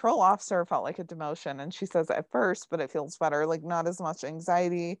as a patrol officer felt like a demotion, and she says at first, but it feels better, like not as much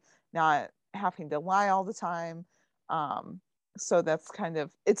anxiety, not having to lie all the time. So that's kind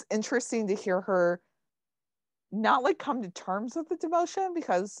of, it's interesting to hear her not like come to terms with the demotion,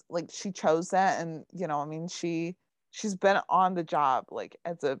 because like she chose that, and I mean she's been on the job like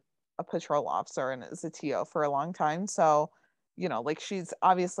as a patrol officer and as a TO for a long time, so like she's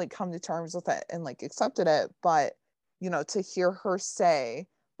obviously come to terms with it and like accepted it. But to hear her say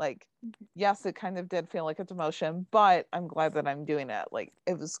like, yes, it kind of did feel like a demotion, but I'm glad that I'm doing it, like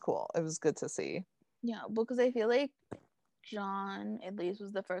it was cool, it was good to see. Yeah, because I feel like John at least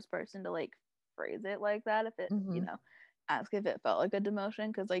was the first person to like phrase it like that, if it ask if it felt like a demotion,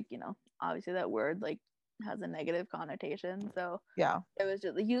 because like obviously that word like has a negative connotation, so Yeah, it was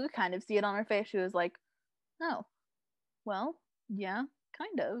just like you could kind of see it on her face. She was like, oh well, yeah,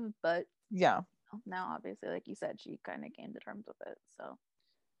 kind of, but yeah. now obviously like you said, she kind of came to terms with it. So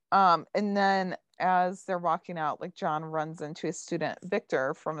and then as they're walking out, like John runs into a student,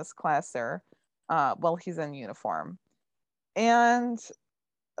 Victor, from his class there, while he's in uniform. And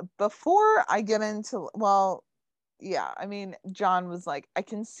before I get into, well, yeah, I mean, John was like, I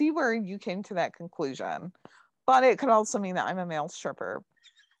can see where you came to that conclusion, but it could also mean that I'm a male stripper.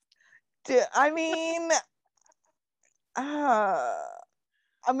 I mean,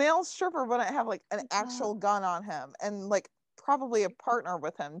 a male stripper wouldn't have like an actual gun on him and like probably a partner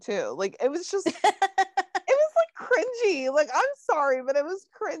with him too. Like it was just, it was like cringy. Like I'm sorry, but it was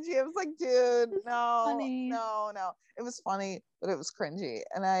cringy. It was like, dude, no, no. It was funny, but it was cringy.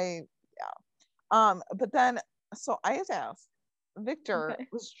 And but then so I had to ask, Victor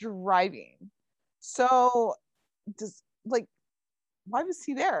was driving. So does like, why was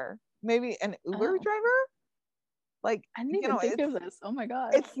he there? Maybe an Uber driver? Like, I didn't even think of this. Oh my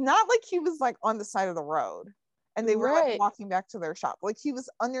god. It's not like he was like on the side of the road and they were like walking back to their shop. Like he was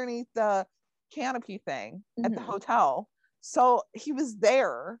underneath the canopy thing at the hotel. So he was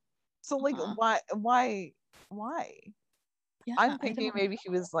there. So like why? Yeah, I'm thinking maybe he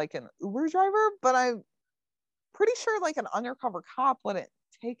was like an Uber driver, but I'm pretty sure like an undercover cop wouldn't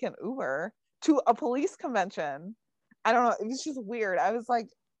take an Uber to a police convention. I don't know. It was just weird. I was like,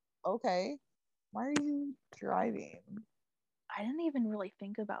 okay, why are you driving? I didn't even really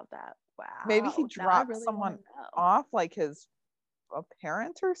think about that. Wow. Maybe he dropped someone off, like a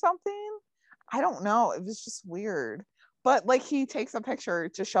parent or something. I don't know. It was just weird. But like he takes a picture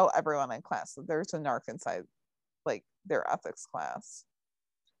to show everyone in class that there's a narc inside like their ethics class.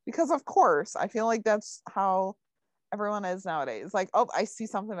 Because of course, I feel like that's how everyone is nowadays. Like, oh, I see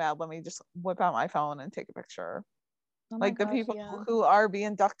something bad. Let me just whip out my phone and take a picture. Oh like the people who are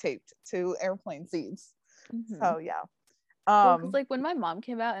being duct taped to airplane seats. So yeah. Because like when my mom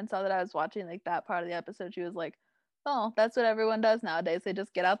came out and saw that I was watching like that part of the episode, she was like, oh, that's what everyone does nowadays. They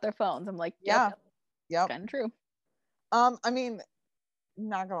just get out their phones. I'm like, yep. Kind of true. I mean,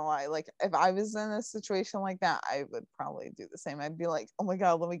 not gonna lie, like if I was in a situation like that, I would probably do the same. I'd be like, oh my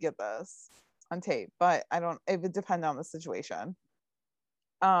god, let me get this on tape. But it would depend on the situation.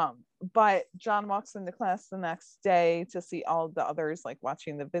 But John walks into class the next day to see all the others like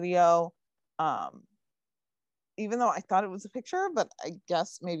watching the video. Even though I thought it was a picture, but I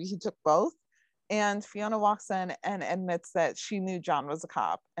guess maybe he took both. And Fiona walks in and admits that she knew John was a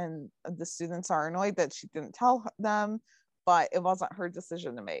cop, and the students are annoyed that she didn't tell them, but it wasn't her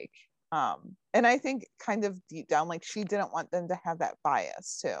decision to make. And I think kind of deep down, like she didn't want them to have that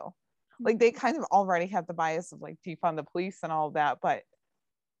bias too. Like they kind of already had the bias of like defund the police and all of that, but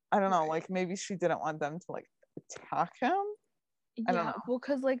I don't know, like maybe she didn't want them to like attack him. I don't know. Well,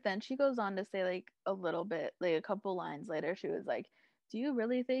 because like then she goes on to say like a little bit, like a couple lines later, she was like, "Do you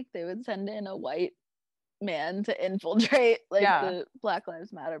really think they would send in a white man to infiltrate like the Black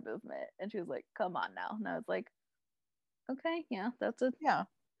Lives Matter movement?" And she was like, "Come on now." And I was like, "Okay, yeah, Yeah.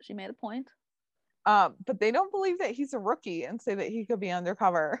 She made a point." But they don't believe that he's a rookie and say that he could be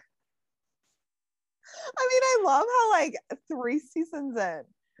undercover. I mean, I love how like 3 seasons in,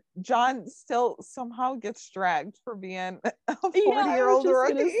 John still somehow gets dragged for being a 40-year-old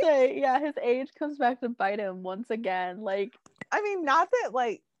rookie. Yeah, his age comes back to bite him once again. Like, I mean, not that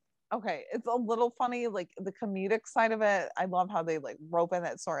like, okay, it's a little funny, like the comedic side of it. I love how they like rope in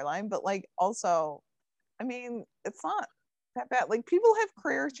that storyline, but like also, I mean, it's not that bad. Like people have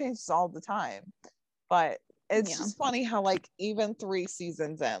career changes all the time, but it's just funny how like even 3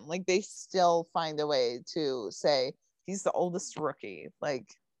 seasons in, like they still find a way to say he's the oldest rookie. Like,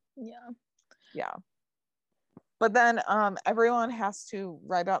 yeah. But then everyone has to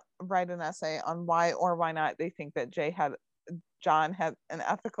write an essay on why or why not they think that John had an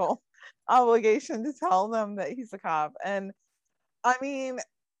ethical obligation to tell them that he's a cop. And I mean,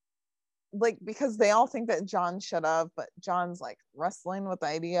 like, because they all think that John should have, but John's like wrestling with the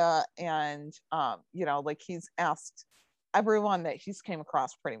idea, and you know, like he's asked everyone that he's came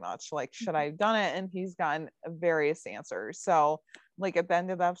across pretty much, like, should I have done it? And he's gotten various answers. So like at the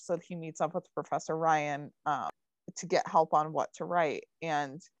end of the episode, he meets up with Professor Ryan to get help on what to write,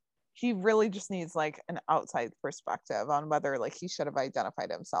 and he really just needs like an outside perspective on whether like he should have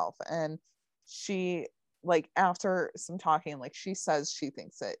identified himself. And she, like, after some talking, like she says she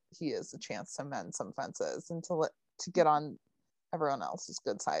thinks that he is a chance to mend some fences and to get on everyone else's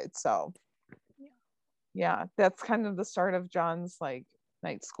good side. So yeah, that's kind of the start of John's like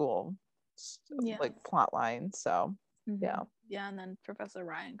night school like plot line. So yeah, and then Professor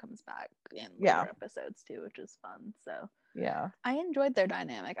Ryan comes back in later episodes too, which is fun. So I enjoyed their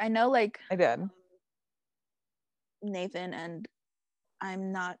dynamic. I know, like, I did. Nathan and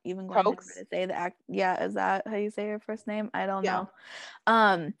I'm not even going to say the act. Yeah, is that how you say her first name? I don't know.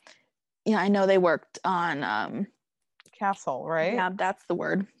 Yeah, I know they worked on Castle, right? Yeah, that's the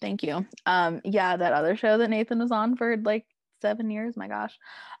word. Thank you. Yeah, that other show that Nathan was on for like 7 years. My gosh.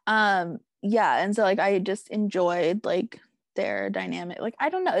 Yeah, and so like I just enjoyed like their dynamic. Like, I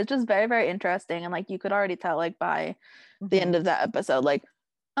don't know, it's just very, very interesting. And like you could already tell like by the end of that episode, like,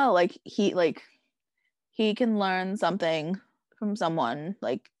 oh, like he can learn something from someone,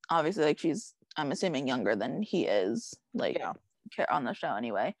 like obviously like she's, I'm assuming, younger than he is, like on the show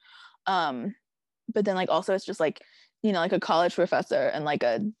anyway. But then like also it's just like, you know, like a college professor and like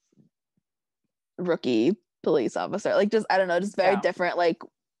a rookie police officer, like just, I don't know, just very different like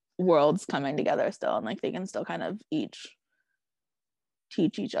worlds coming together still, and like they can still kind of each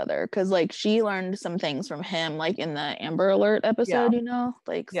teach each other, because like she learned some things from him like in the Amber Alert episode, you know,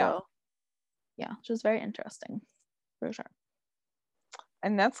 like so yeah, just very interesting for sure.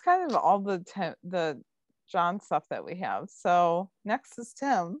 And that's kind of all the John stuff that we have. So next is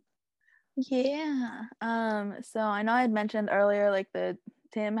Tim. Yeah. So I know I had mentioned earlier like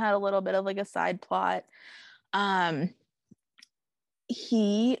Tim had a little bit of like a side plot. So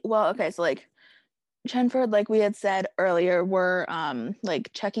like Chenford, like we had said earlier, were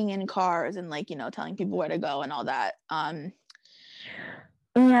like checking in cars and like, you know, telling people where to go and all that.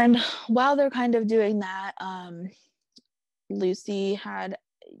 And while they're kind of doing that, Lucy had,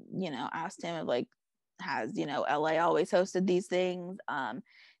 you know, asked him if like, has, you know, LA always hosted these things?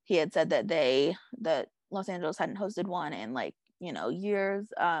 He had said that Los Angeles hadn't hosted one in like, you know, years.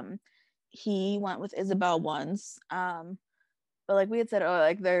 He went with Isabel once. But like we had said,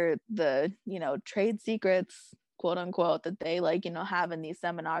 like they're the, you know, trade secrets, quote unquote, that they like, you know, have in these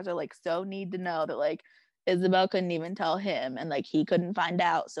seminars are like so need to know that like Isabel couldn't even tell him, and like he couldn't find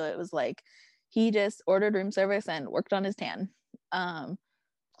out. So it was like he just ordered room service and worked on his tan.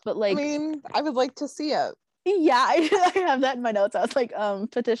 But like, I mean, I would like to see it. Yeah, I have that in my notes. I was like,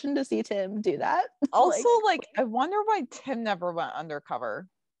 petition to see Tim do that. Also, like I wonder why Tim never went undercover.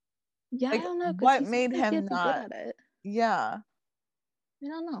 Yeah, like, I don't know. What made him not? Good at it. Yeah, I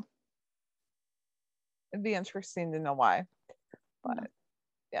don't know. It'd be interesting to know why. But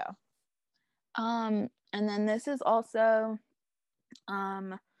yeah. And then this is also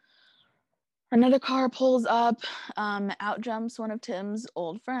another car pulls up, out jumps one of Tim's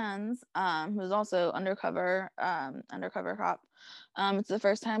old friends, who's also undercover cop. It's the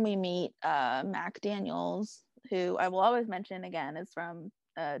first time we meet Mac Daniels, who I will always mention again is from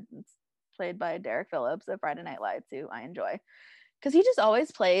it's played by Derek Phillips of Friday Night Lights, who I enjoy because he just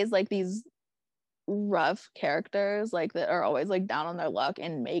always plays like these rough characters like that are always like down on their luck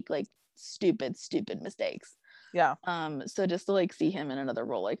and make like stupid mistakes. Yeah. So just to like see him in another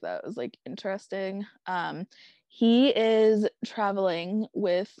role like that was like interesting. He is traveling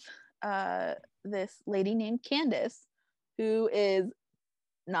with this lady named Candace, who is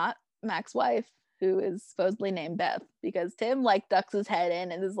not Mac's wife, who is supposedly named Beth, because Tim like ducks his head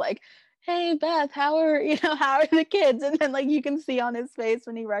in and is like, hey Beth, how are the kids? And then like you can see on his face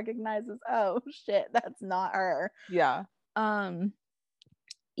when he recognizes, oh shit, that's not her. Yeah.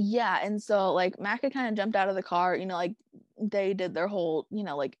 Yeah, and so like Mac had kind of jumped out of the car, like they did their whole,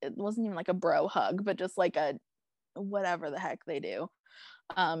 like it wasn't even like a bro hug, but just like a whatever the heck they do,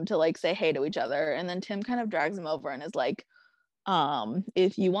 to like say hey to each other. And then Tim kind of drags him over and is like,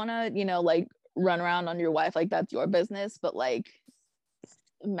 if you want to, like run around on your wife, like that's your business, but like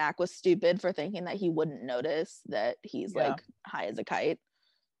Mac was stupid for thinking that he wouldn't notice that he's like high as a kite.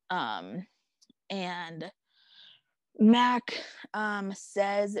 And Mac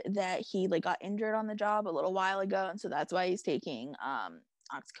says that he like got injured on the job a little while ago, and so that's why he's taking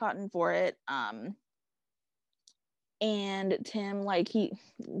Oxycontin for it. And Tim, like, he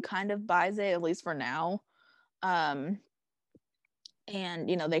kind of buys it, at least for now. And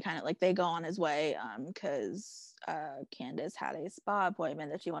they kind of like they go on his way because Candace had a spa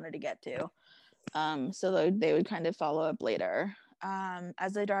appointment that she wanted to get to. So they would kind of follow up later.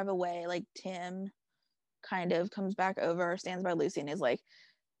 As they drive away, like Tim kind of comes back over, stands by Lucy, and is like,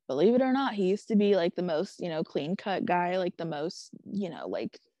 believe it or not, he used to be like the most clean cut guy, like the most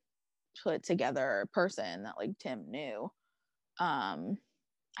like put together person that like Tim knew. I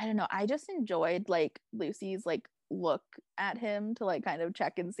don't know, I just enjoyed like Lucy's like look at him to like kind of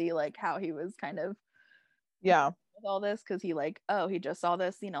check and see like how he was kind of with all this, because he like, oh, he just saw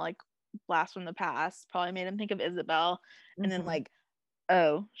this like blast from the past, probably made him think of Isabel. And then like,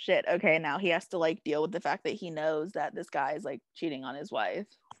 oh shit, okay, now he has to like deal with the fact that he knows that this guy is like cheating on his wife.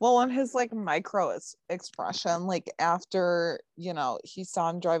 Well, on his like micro expression, like after he saw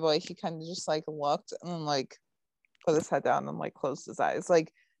him drive away, he kind of just like looked and then like put his head down and like closed his eyes,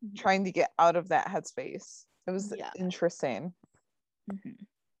 like trying to get out of that headspace. It was interesting.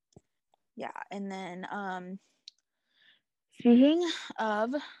 Yeah. And then speaking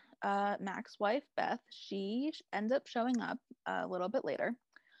of Mac's wife, Beth, she ends up showing up a little bit later.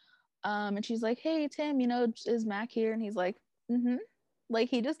 And she's like, hey Tim, is Mac here? And he's like, like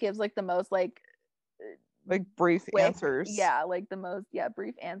he just gives like the most like brief answers. Yeah, like the most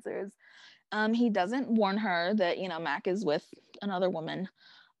brief answers. He doesn't warn her that Mac is with another woman,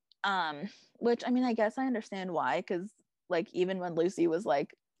 which I mean, I guess I understand why, because like even when Lucy was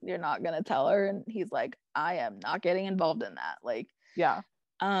like, you're not gonna tell her, and he's like, I am not getting involved in that, like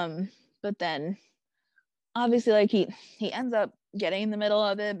but then obviously like he ends up getting in the middle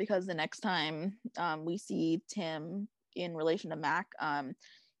of it, because the next time we see Tim in relation to Mac,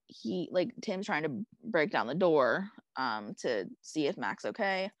 he like Tim's trying to break down the door to see if Mac's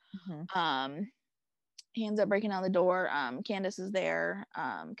okay. He ends up breaking down the door. Candace is there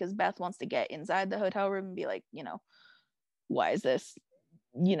because Beth wants to get inside the hotel room and be like, why is this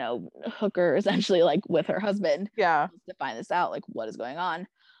hooker essentially like with her husband, to find this out, like what is going on.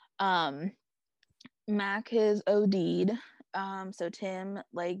 Mac is OD'd, so Tim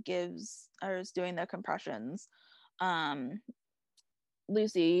like is doing the compressions.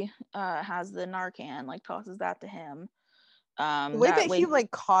 Lucy has the Narcan, like tosses that to him. The way that he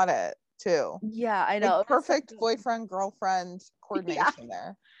like caught it too. Yeah, I know. Like, perfect boyfriend girlfriend coordination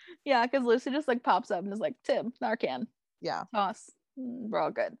there. Yeah, because Lucy just like pops up and is like, Tim, Narcan. Yeah. Toss. We're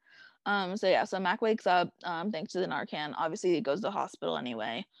all good. So Mac wakes up thanks to the Narcan. Obviously he goes to the hospital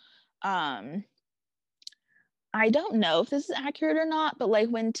anyway. I don't know if this is accurate or not, but like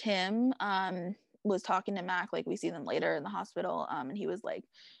when Tim was talking to Mac, like we see them later in the hospital, and he was like,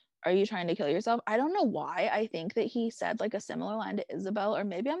 are you trying to kill yourself? I don't know why I think that he said like a similar line to Isabel, or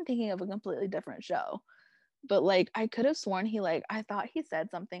maybe I'm thinking of a completely different show, but like I could have sworn I thought he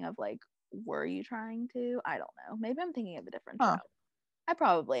said something of like, were you trying to? I don't know, maybe I'm thinking of a different show. I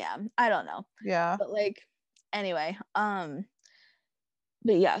probably am, I don't know. But like anyway, but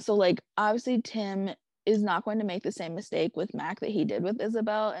yeah, so like obviously Tim is not going to make the same mistake with Mac that he did with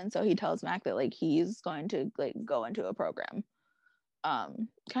Isabel, and so he tells Mac that like he's going to like go into a program,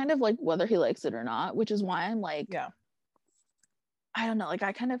 kind of like whether he likes it or not, which is why I'm like, I don't know, like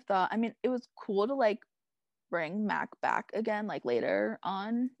I kind of thought, I mean, it was cool to like bring Mac back again like later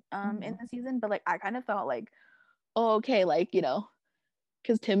on in the season, but like I kind of thought like, oh, okay, like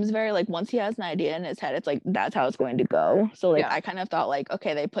because Tim's very like, once he has an idea in his head, it's like that's how it's going to go. So like I kind of thought like,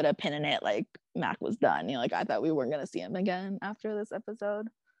 okay, they put a pin in it, like Mac was done, like I thought we weren't gonna see him again after this episode.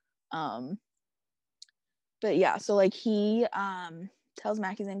 But yeah, so like he tells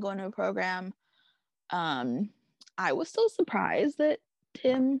Mac he's gonna go into a program. I was so surprised that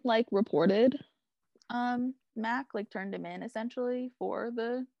Tim like reported Mac, like turned him in essentially for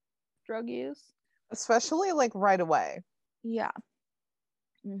the drug use. Especially like right away. Yeah.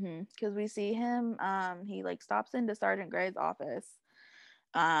 Because we see him, he like stops into Sergeant Gray's office,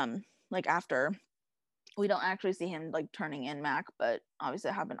 like after. We don't actually see him like turning in Mac, but obviously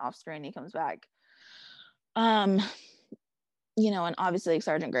it happened off screen. He comes back. You know, and obviously like,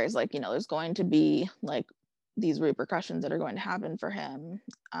 Sergeant Gray's like, you know, there's going to be like these repercussions that are going to happen for him.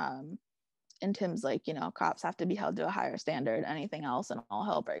 And Tim's like, you know, cops have to be held to a higher standard, anything else, and all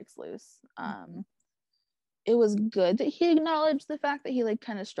hell breaks loose. It was good that he acknowledged the fact that he like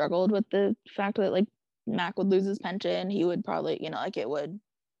kind of struggled with the fact that like Mac would lose his pension. He would probably, you know, like it would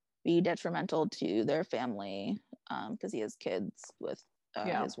be detrimental to their family because he has kids with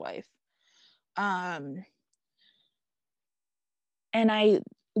his wife. And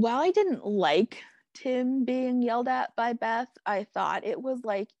while I didn't like Tim being yelled at by Beth, I thought it was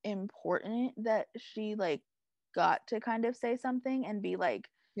like important that she like got to kind of say something and be like,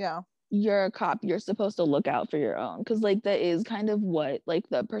 yeah, you're a cop, you're supposed to look out for your own, because like that is kind of what like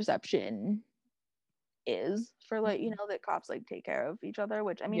the perception is for like, you know, that cops like take care of each other,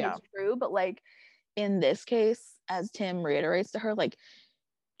 which I mean it's true, but like in this case, as Tim reiterates to her, like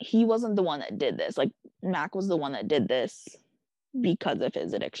he wasn't the one that did this, like Mac was the one that did this because of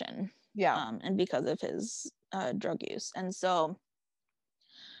his addiction and because of his drug use. And so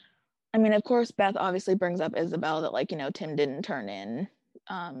I mean, of course Beth obviously brings up Isabel, that like, you know, Tim didn't turn in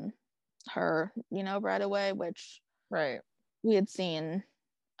her, you know, right away, which we had seen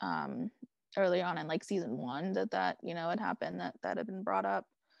early on in like season 1 that you know had happened, that had been brought up.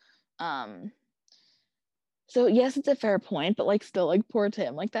 So yes, it's a fair point, but like still like poor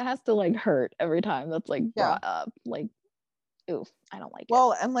Tim, like that has to like hurt every time that's like brought up. Like, oof, I don't like it.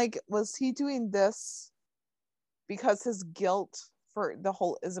 Well, and like, was he doing this because his guilt for the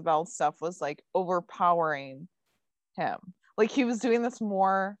whole Isabel stuff was like overpowering him? Like he was doing this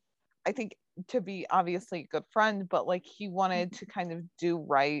more, I think, to be obviously a good friend, but like he wanted to kind of do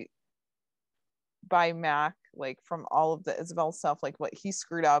right by Mac, like from all of the Isabel stuff, like what he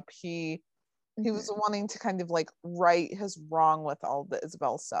screwed up. He was wanting to kind of like right his wrong with all the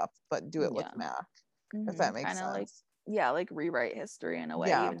Isabel stuff, but do it with Mac, if that makes sense. Like, yeah, like rewrite history in a way,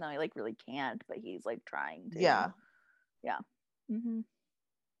 even though he like really can't, but he's like trying to. Yeah.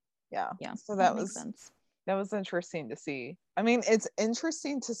 So that was sense. That was interesting to see. I mean, it's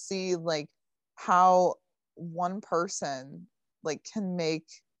interesting to see like how one person like can make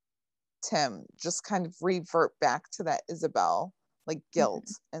Tim just kind of revert back to that Isabel like guilt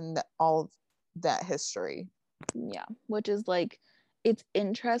and all of that history. Yeah, which is like, it's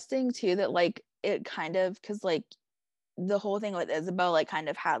interesting too that like it kind of, because like the whole thing with Isabel like kind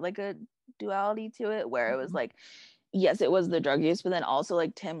of had like a duality to it, where it was like, yes, it was the drug use, but then also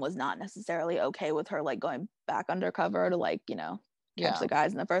like Tim was not necessarily okay with her like going back undercover to like, you know, catch the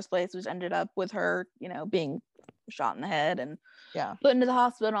guys in the first place, which ended up with her, you know, being shot in the head and put into the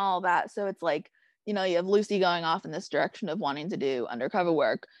hospital and all that. So it's like, you know, you have Lucy going off in this direction of wanting to do undercover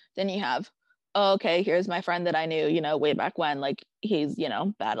work. Then you have, oh, okay, here's my friend that I knew, you know, way back when, like he's, you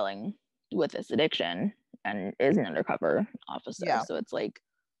know, battling with this addiction and is an undercover officer. So it's like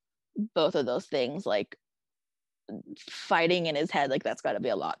both of those things like fighting in his head, like that's got to be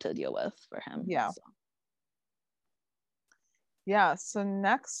a lot to deal with for him. So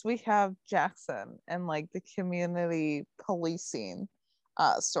next we have Jackson and like the community policing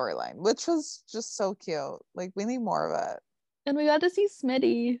storyline, which was just so cute. Like we need more of it. And we got to see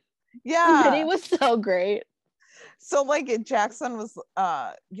Smitty. Smitty was so great. So like Jackson was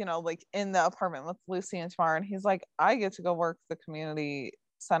you know, like in the apartment with Lucy and Tamara, and he's like, I get to go work the community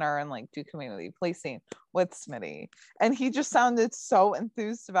center and like do community policing with Smitty, and he just sounded so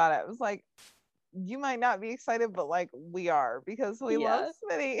enthused about it. It was like, you might not be excited, but like we are, because we love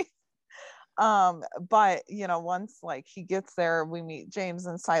Smitty. But you know, once like he gets there, we meet James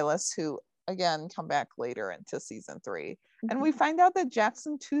and Silas, who again come back later into season 3, and we find out that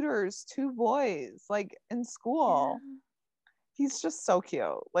Jackson tutors 2 boys like in school. He's just so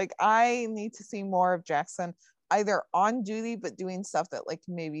cute. Like I need to see more of Jackson, either on duty but doing stuff that like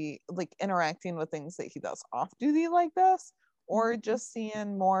maybe like interacting with things that he does off duty like this, or just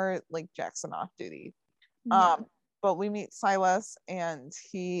seeing more like Jackson off duty. But we meet Silas and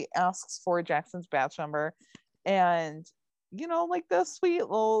he asks for Jackson's badge number, and you know, like the sweet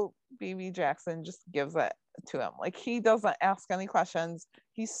little baby Jackson just gives it to him. Like he doesn't ask any questions.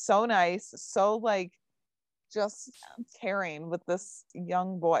 He's so nice, so like just caring with this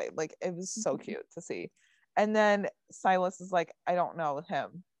young boy. Like it was so cute to see. And then Silas is like, I don't know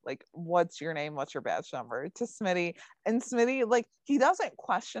him. like, what's your name, what's your badge number, to Smitty. And Smitty, like, he doesn't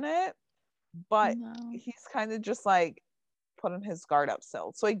question it, but No. he's kind of just like putting his guard up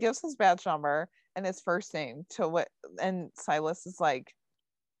still. So he gives his badge number and his first name to what, and Silas is like,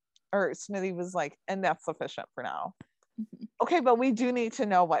 or Smitty was like, and that's sufficient for now. Okay, but we do need to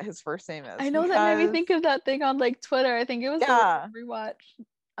know what his first name is. I know that made me think of that thing on like Twitter. I think it was Yeah. the rewatch.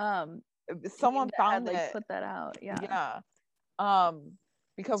 Someone that found had, like, it. put that out. Yeah. Yeah.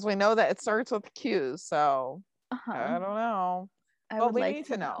 Because we know that it starts with Q, so I don't know. But we need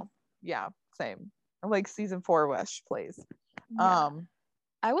to know. Yeah, same. Like season 4 wish, please. Yeah.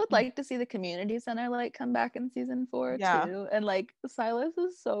 I would like to see the community center like come back in season 4 too. And like Silas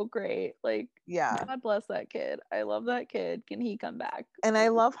is so great. Like, yeah, God bless that kid. I love that kid. Can he come back? And I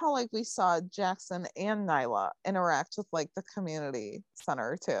love how like we saw Jackson and Nyla interact with like the community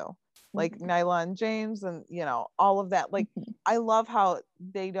center too. Like Nyla and James and you know all of that. Like I love how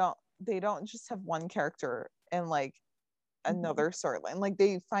they don't just have one character and like another storyline. Like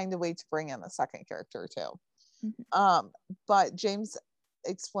they find a way to bring in a second character too. But James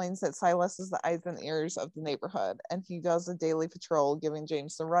explains that Silas is the eyes and ears of the neighborhood, and he does a daily patrol, giving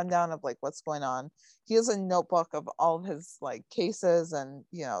James the rundown of like what's going on. He has a notebook of all of his like cases and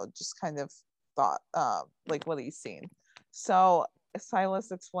you know just kind of thought like what he's seen. So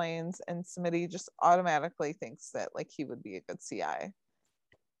Silas explains, and Smitty just automatically thinks that like he would be a good CI,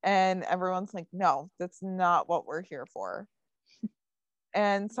 and everyone's like, no, that's not what we're here for.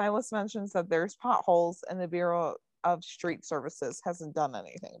 And Silas mentions that there's potholes and the Bureau of Street Services hasn't done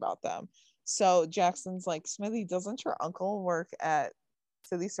anything about them. So Jackson's like, Smitty, doesn't your uncle work at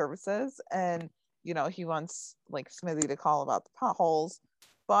city services? And you know he wants like Smitty to call about the potholes,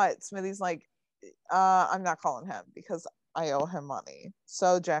 but Smitty's like, I'm not calling him because I owe him money.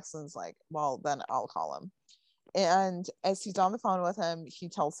 So Jackson's like, well then I'll call him. And as he's on the phone with him, he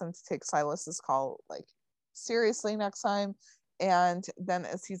tells him to take Silas's call like seriously next time. And then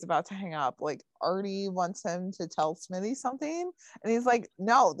as he's about to hang up, like Artie wants him to tell Smitty something. And he's like,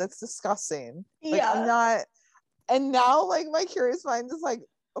 no, that's disgusting. Like, I'm not. And now like my curious mind is like,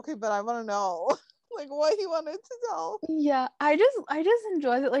 okay, but I want to know like what he wanted to tell. Yeah, I just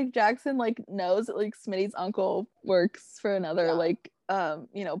enjoy that like Jackson like knows that like Smitty's uncle works for another like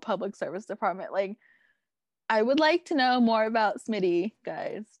you know public service department. Like I would like to know more about Smitty,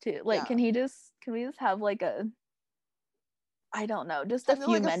 guys, too. Like can we just have like a, I don't know, just a few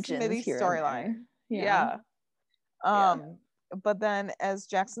like mentions here storyline. Yeah. But then as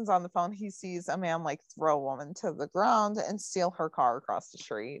Jackson's on the phone, he sees a man like throw a woman to the ground and steal her car across the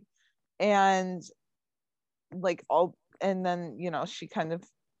street. And like and then you know she kind of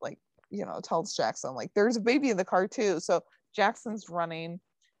like you know tells Jackson like there's a baby in the car too. So Jackson's running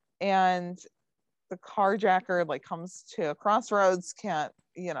and the carjacker like comes to a crossroads, can't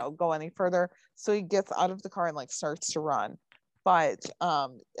you know go any further, so he gets out of the car and like starts to run. But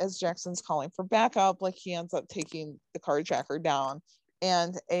as Jackson's calling for backup, like he ends up taking the carjacker down,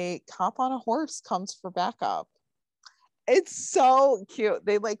 and a cop on a horse comes for backup. It's so cute.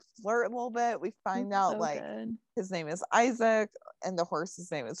 They like flirt a little bit. We find out like his name is Isaac and the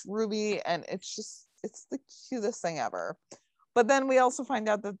horse's name is Ruby, and it's the cutest thing ever. But then we also find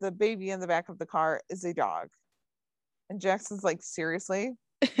out that the baby in the back of the car is a dog, and Jackson's like, seriously?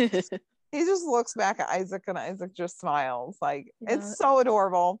 He just looks back at Isaac and Isaac just smiles. Like it's so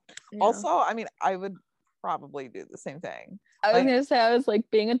adorable. Also, I mean, I would probably do the same thing. I was gonna say, I was like,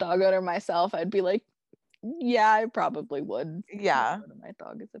 being a dog owner myself, I'd be like, yeah, I probably would. Yeah. My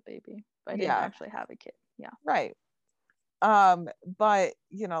dog is a baby. But I didn't actually have a kid. Yeah. Right. But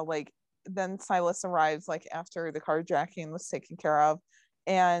you know, like then Silas arrives like after the carjacking was taken care of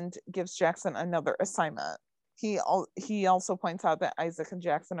and gives Jackson another assignment. He also points out that Isaac and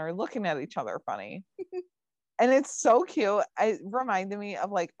Jackson are looking at each other funny. And it's so cute. It reminded me of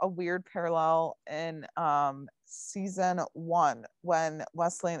like a weird parallel in season 1 when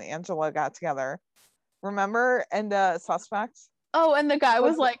Wesley and Angela got together. Remember? And the suspect? Oh, and the guy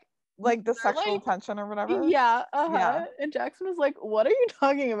was like the sexual tension or whatever. Yeah. And Jackson was like, what are you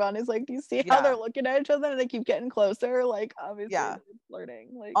talking about? And he's like, do you see how they're looking at each other and they keep getting closer? Like obviously they're flirting.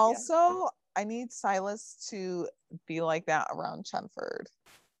 Like also I need Silas to be like that around Chenford.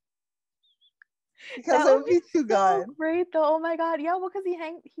 Because it would be too good. Great though. Oh my god. Yeah, well, because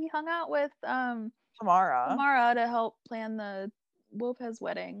he hung out with Tamara to help plan the Lopez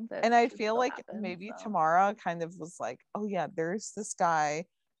wedding. And I feel like maybe Tamara kind of was like, oh yeah, there's this guy.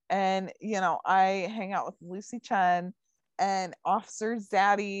 And you know, I hang out with Lucy Chen and Officer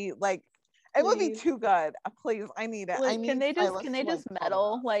Zaddy. Like it would be too good. Please, I need it. Like, can they just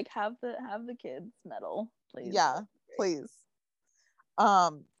medal? Like have the kids medal, please. Yeah, please.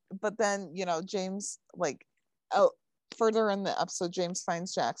 but then, you know, James, like, oh, further in the episode, James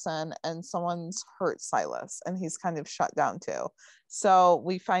finds Jackson and someone's hurt Silas and he's kind of shut down too. So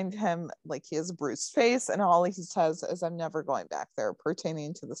we find him, like, he has a bruised face and all he says is, "I'm never going back there,"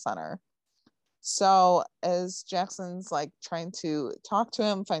 pertaining to the center. So as Jackson's like trying to talk to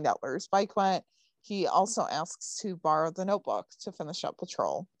him, find out where his bike went, he also asks to borrow the notebook to finish up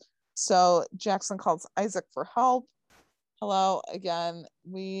patrol. So Jackson calls Isaac for help. Hello again.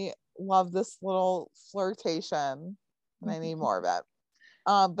 We love this little flirtation and I need more of it.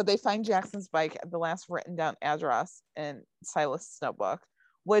 But they find Jackson's bike at the last written down address in Silas' notebook,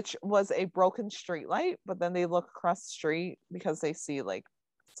 which was a broken street light. But then they look across the street because they see like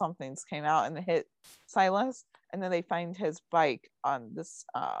something's came out and hit Silas, and then they find his bike on this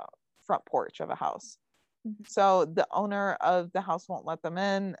front porch of a house. So the owner of the house won't let them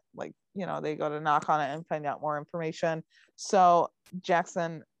in. Like, you know, they go to knock on it and find out more information. So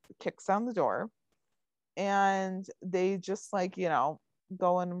Jackson kicks down the door and they just like, you know,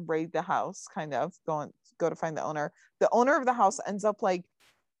 go and raid the house, kind of go to find the owner. The owner of the house ends up like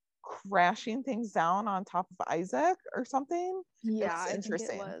crashing things down on top of Isaac or something. Yeah, it's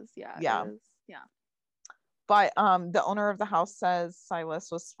interesting. I think it was. Yeah. Yeah. It was, yeah. But the owner of the house says Silas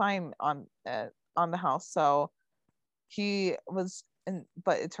was fine on the house, so he was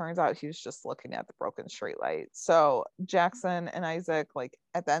but it turns out he was just looking at the broken street light. So Jackson and Isaac, like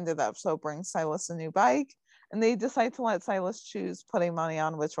at the end of the episode, bring Silas a new bike, and they decide to let Silas choose, putting money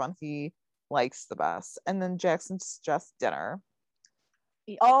on which one he likes the best. And then Jackson suggests dinner.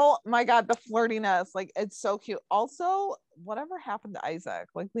 Yeah. Oh my god, the flirtiness, like it's so cute. Also, whatever happened to Isaac,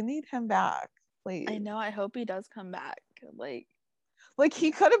 like we need him back, please. I know, I hope he does come back. Like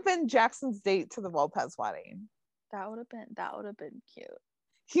he could have been Jackson's date to the Lopez wedding. That would have been cute.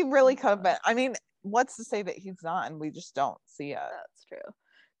 He really could have been. I mean, what's to say that he's not and we just don't see it? That's true.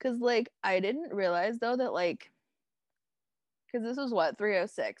 Because like I didn't realize though that like, because this was what,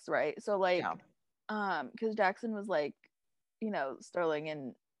 306, right? So like because Jackson was like, you know, Sterling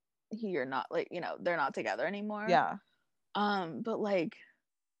and he are not, like, you know, they're not together anymore. Yeah. But like,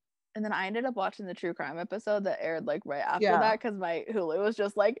 and then I ended up watching the true crime episode that aired like right after that, because my Hulu was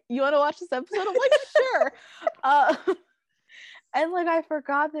just like, "You want to watch this episode?" I'm like, "Sure." And like I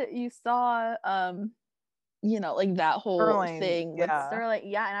forgot that you saw you know, like that whole thing with Sterling.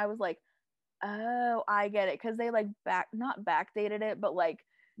 Yeah, and I was like, "Oh, I get it," because they like not backdated it, but like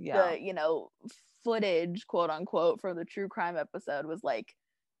the, you know, footage, quote unquote, for the true crime episode was like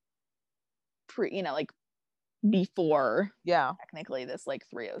you know, like before technically this like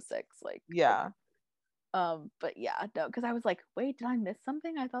 306 like but yeah, no, because I was like, wait, did I miss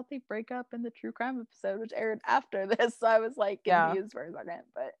something? I thought they break up in the true crime episode, which aired after this, so I was like confused for a second.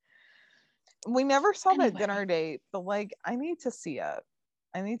 But we never saw that dinner date, but like I need to see it.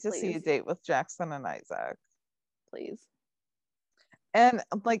 I need to see a date with Jackson and Isaac, please. And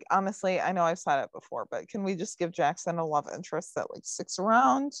like honestly, I know I've said it before, but can we just give Jackson a love interest that like sticks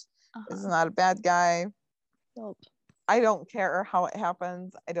around? Is not a bad guy. Nope. I don't care how it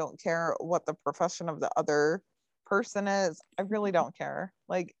happens. I don't care what the profession of the other person is. I really don't care.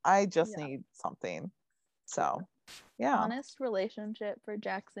 Like I just need something. So honest relationship for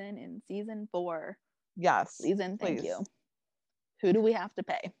Jackson in season 4. Yes. Season, thank you. Who do we have to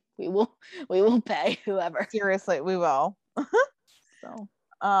pay? We will pay whoever. Seriously, we will. So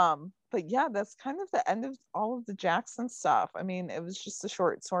but yeah, that's kind of the end of all of the Jackson stuff. I mean, it was just a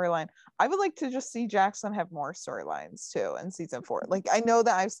short storyline. I would like to just see Jackson have more storylines too in season 4. Like I know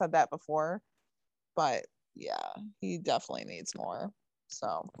that I've said that before, but yeah, he definitely needs more.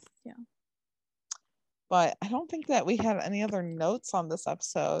 So yeah. But I don't think that we had any other notes on this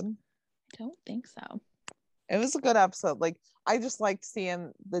episode. I don't think so. It was a good episode. Like I just liked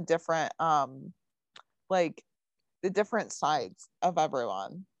seeing the different like the different sides of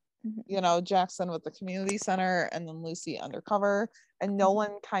everyone. You know, Jackson with the community center and then Lucy undercover, and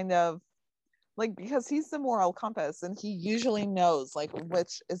Nolan kind of like, because he's the moral compass and he usually knows like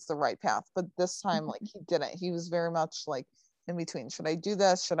which is the right path, but this time like he didn't. He was very much like in between. Should I do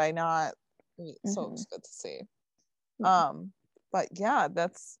this? Should I not? So it was good to see. But yeah,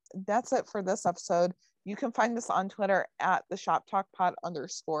 that's it for this episode. You can find us on Twitter at the Shop Talk Pod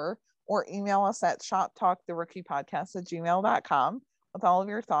 _ or email us at shoptalktherookiepodcast@gmail.com with all of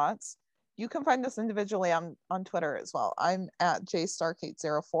your thoughts. You can find us individually on Twitter as well. I'm at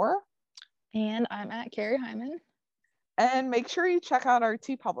jstark804. And I'm at Carrie Hyman. And make sure you check out our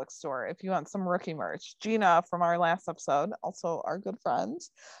TeePublic store if you want some rookie merch. Gina from our last episode, also our good friend,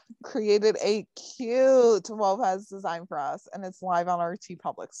 created a cute Lopez design for us, and it's live on our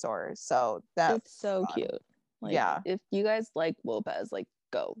TeePublic store. So that's so fun. Cute. Like, if you guys like Lopez, like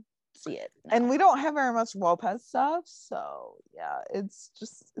go see it now. And we don't have very much Lopez stuff, so yeah, it's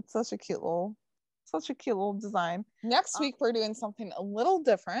such a cute little design. Next week we're doing something a little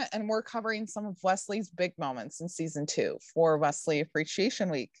different, and we're covering some of Wesley's big moments in season 2 for Wesley Appreciation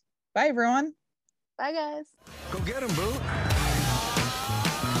Week. Bye everyone. Bye guys. Go get him, boo.